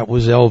right, that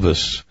was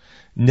Elvis.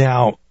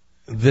 Now,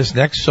 this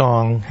next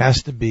song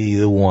has to be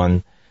the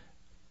one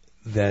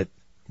that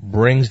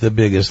brings the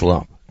biggest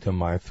lump to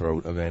my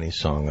throat of any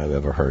song I've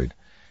ever heard.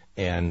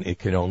 And it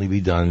can only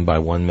be done by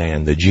one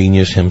man, the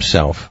genius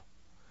himself,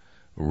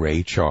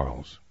 Ray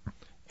Charles.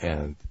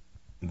 And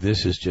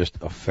this is just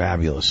a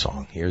fabulous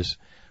song. Here's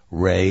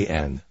Ray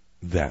and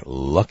That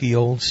Lucky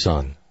Old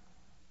Sun.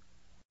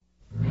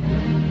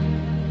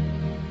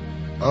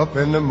 Up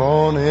in the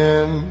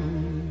morning,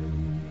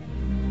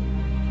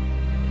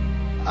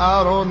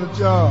 out on the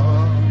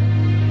job,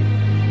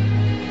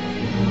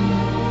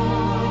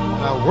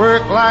 I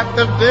work like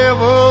the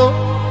devil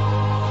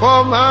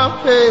for my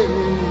pay.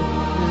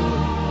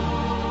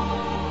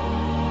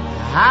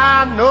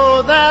 I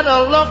know that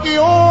a lucky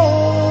old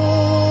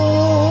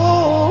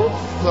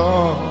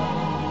sun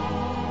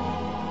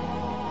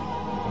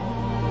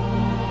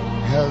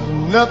has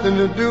nothing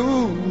to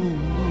do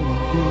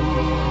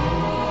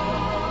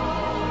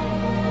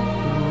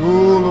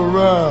roll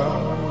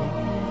around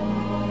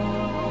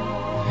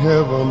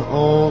heaven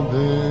all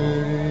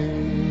day.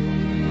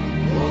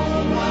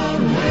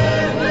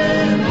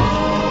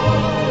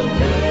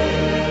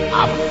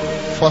 I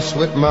fuss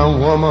with my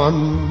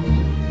woman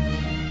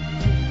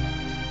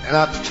and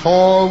I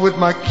toil with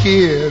my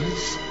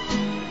kids.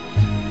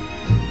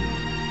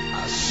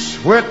 I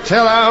sweat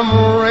till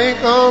I'm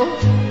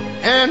wrinkled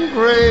and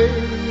gray.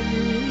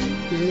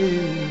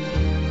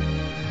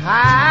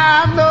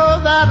 I know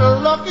that a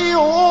lucky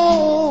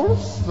old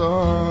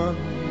sun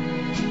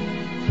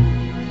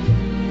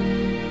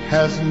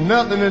has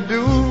nothing to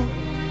do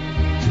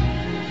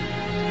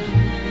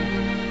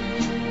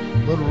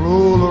but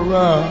roll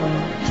around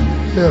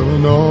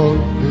heaven all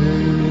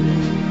day.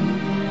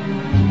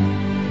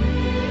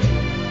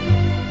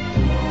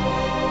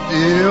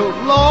 Dear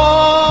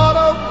Lord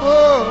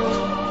above,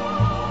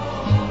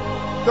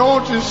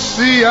 don't you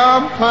see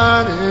I'm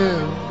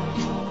pining?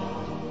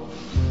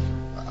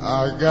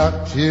 I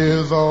got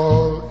tears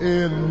all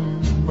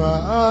in my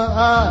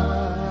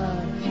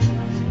eyes.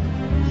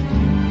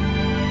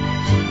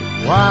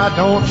 Why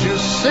don't you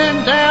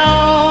send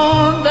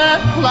down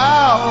that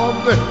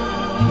cloud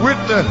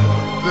with the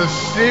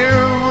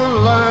silver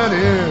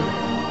lining?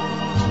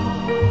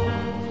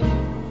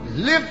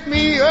 Lift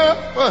me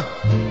up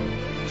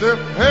to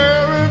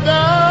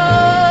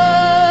paradise.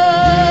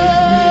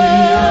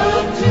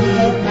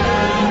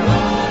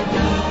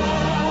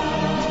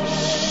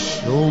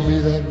 Show me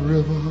that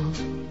river.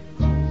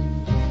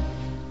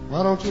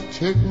 Why don't you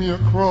take me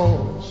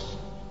across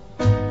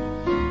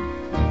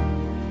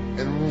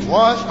and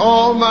wash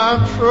all my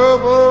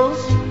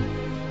troubles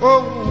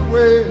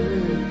away?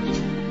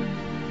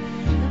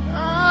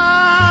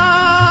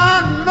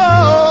 I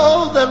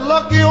know that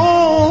lucky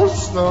old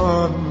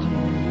son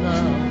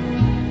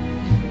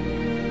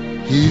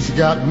now, he's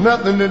got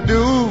nothing to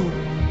do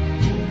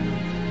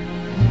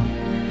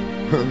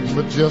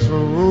but just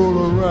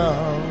roll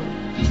around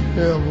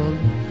heaven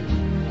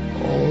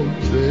all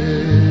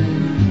day.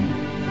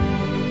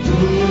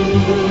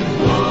 Good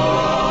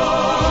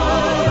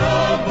Lord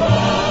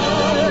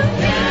above,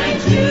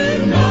 can't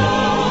you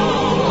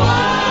know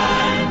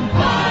I'm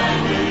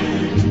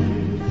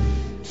pining?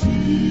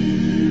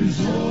 Tears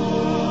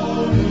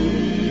all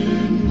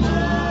in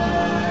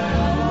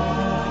my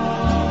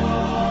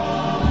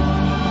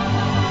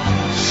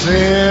eyes.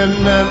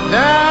 Send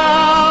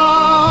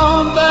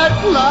down that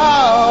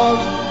cloud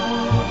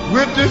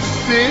with the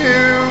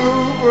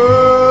silver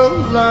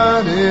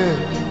lining.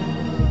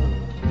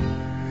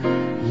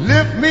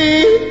 Lift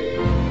me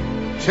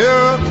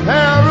to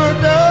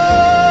paradise.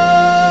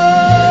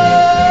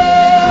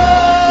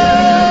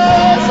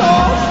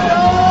 Oh,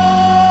 show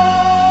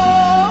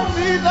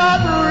me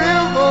that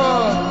river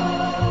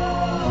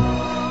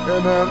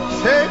and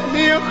take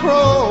me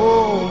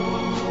across.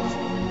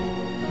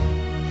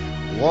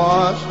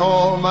 Wash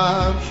all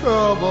my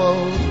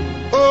troubles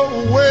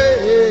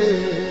away.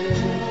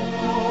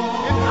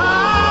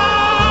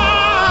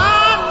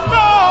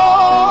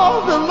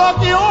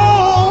 Lucky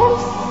old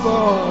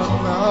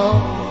son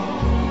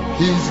now,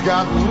 he's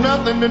got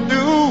nothing to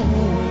do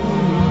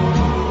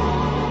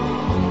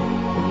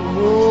but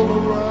roll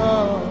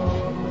around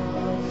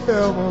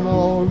heaven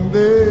all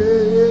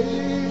day.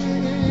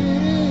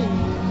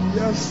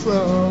 Yes,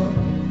 sir,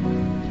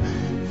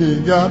 he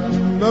got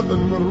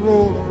nothing but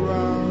roll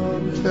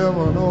around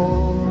heaven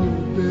all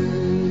day.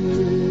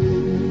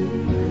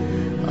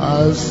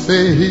 I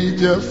say he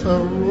just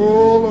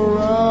roll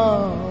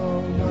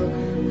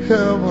around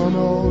heaven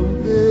all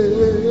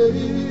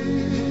day.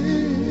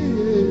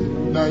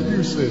 Now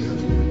you say it.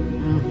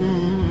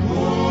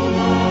 All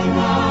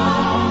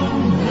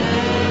around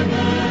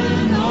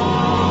heaven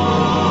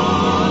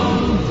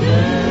all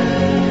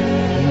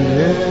day.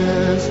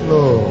 Yes,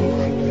 Lord.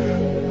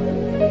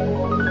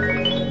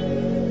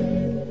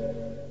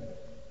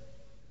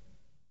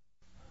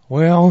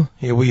 Well,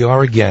 here we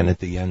are again at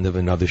the end of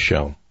another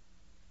show.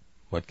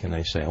 What can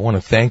I say? I want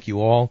to thank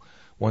you all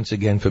once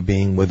again for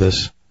being with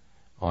us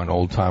on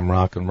Old Time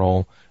Rock and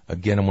Roll.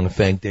 Again, I want to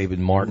thank David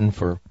Martin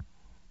for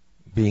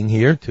being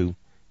here to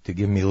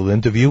give me a little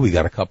interview. We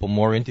got a couple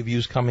more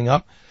interviews coming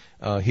up.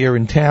 Here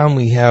in town,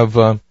 we have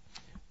the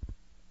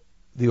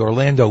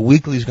Orlando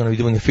Weekly is going to be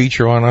doing a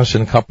feature on us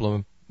in a couple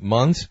of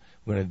months.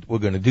 We're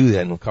going to do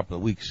that in a couple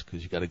of weeks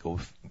because you got to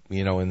go,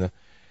 in the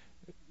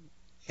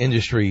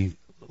industry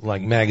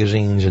like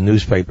magazines and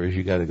newspapers,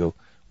 you got to go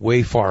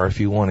way far if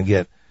you want to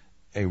get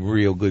a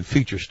real good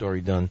feature story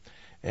done.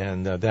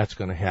 And that's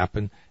going to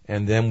happen.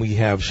 And then we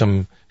have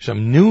some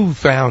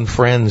newfound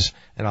friends,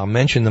 and I'll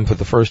mention them for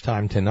the first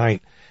time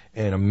tonight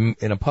in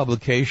a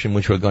publication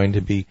which we're going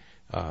to be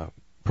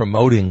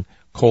promoting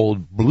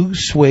called Blue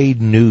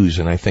Suede News,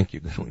 and I think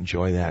you're going to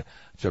enjoy that.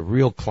 It's a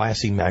real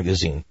classy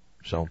magazine,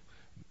 so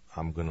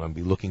I'm going to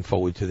be looking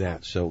forward to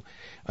that. So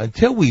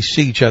until we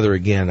see each other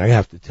again, I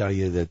have to tell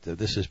you that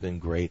this has been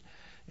great,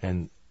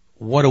 and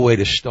what a way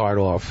to start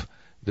off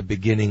the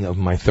beginning of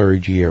my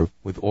third year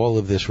with all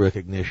of this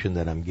recognition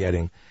that I'm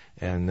getting,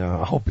 and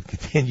I hope it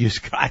continues.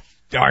 God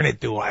darn it,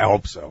 do I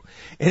hope so.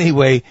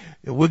 Anyway,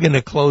 we're going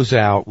to close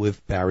out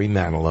with Barry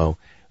Manilow.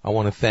 I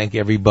want to thank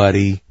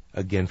everybody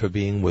again for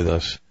being with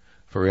us.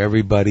 For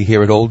everybody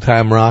here at Old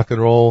Time Rock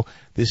and Roll,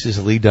 this is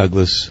Lee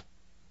Douglas.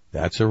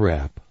 That's a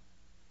wrap.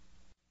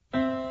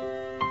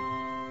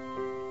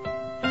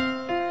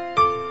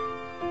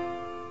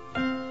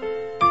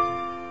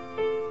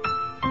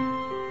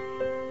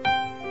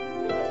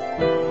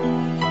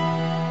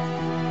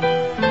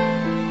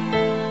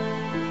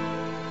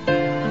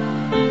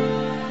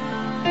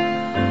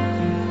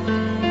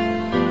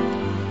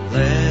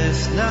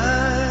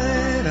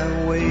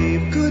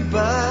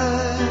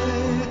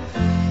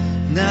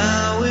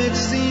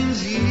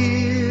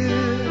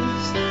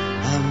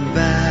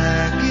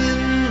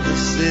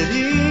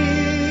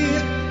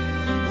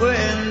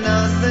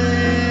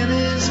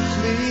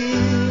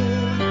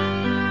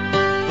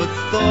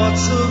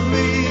 Thoughts of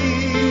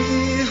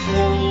me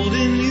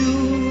holding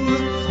you,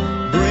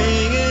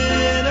 bringing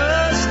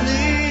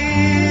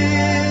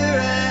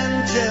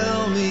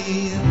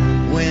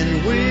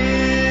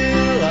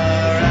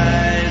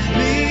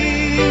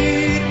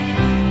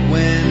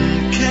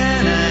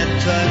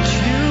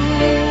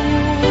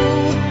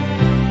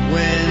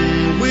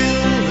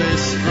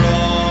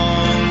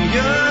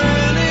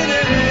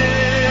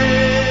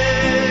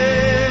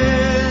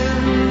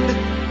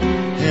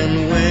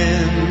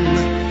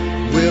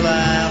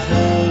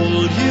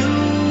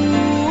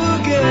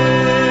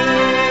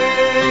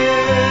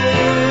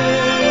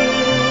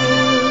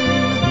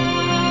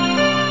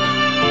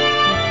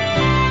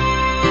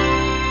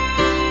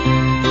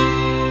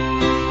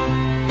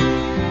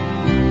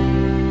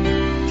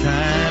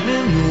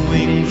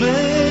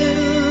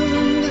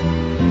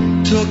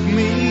took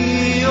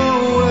me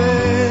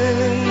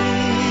away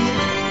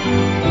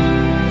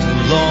to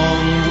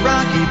long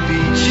rocky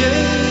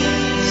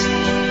beaches,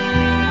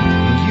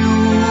 you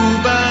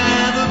by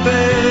the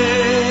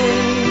bay.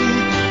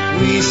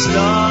 We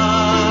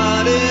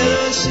started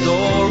a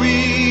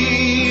story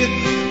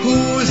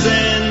whose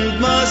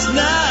end must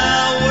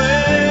now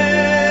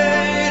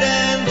wait.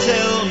 And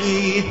tell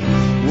me,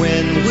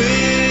 when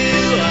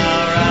will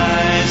our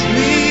eyes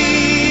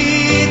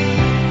meet?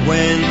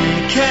 When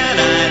can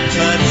I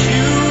touch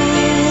you?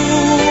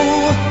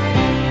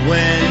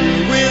 When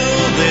will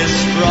this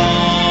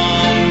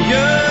strong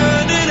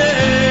yearning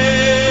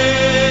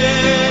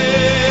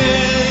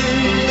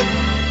end?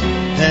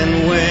 And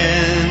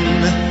when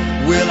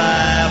will I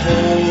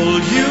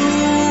hold you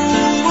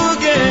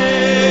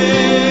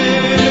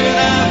again?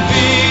 I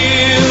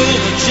feel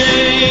the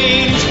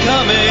change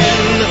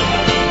coming.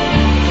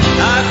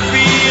 I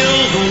feel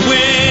the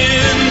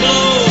wind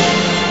blow.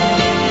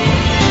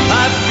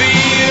 I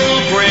feel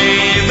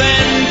brave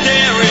and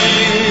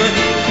daring.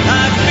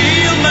 I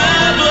feel my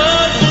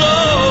blood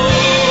flow.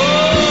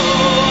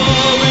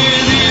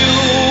 With you,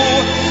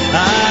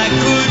 I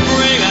could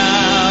bring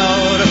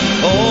out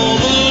all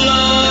the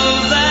love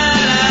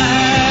that I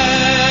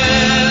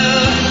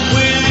have.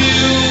 With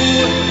you,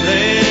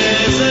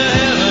 there's a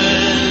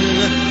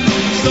heaven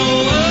so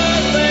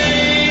earth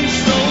ain't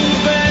so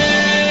bad.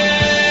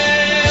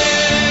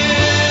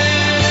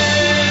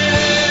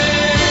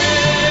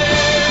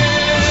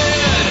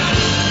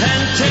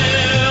 And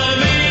tell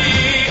me,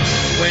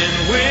 when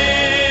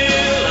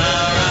will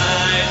our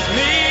eyes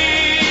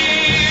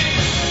meet?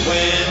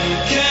 When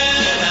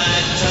can I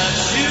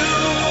touch you?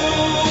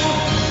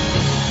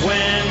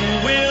 When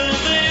will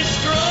this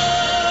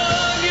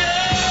strong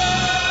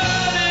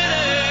yearning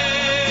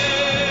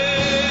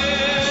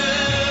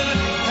end?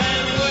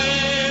 And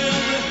when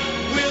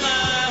will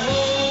I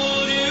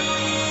hold you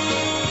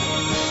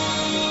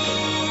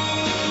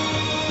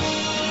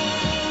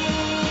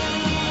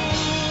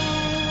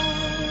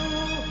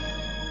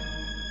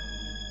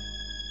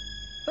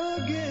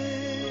again?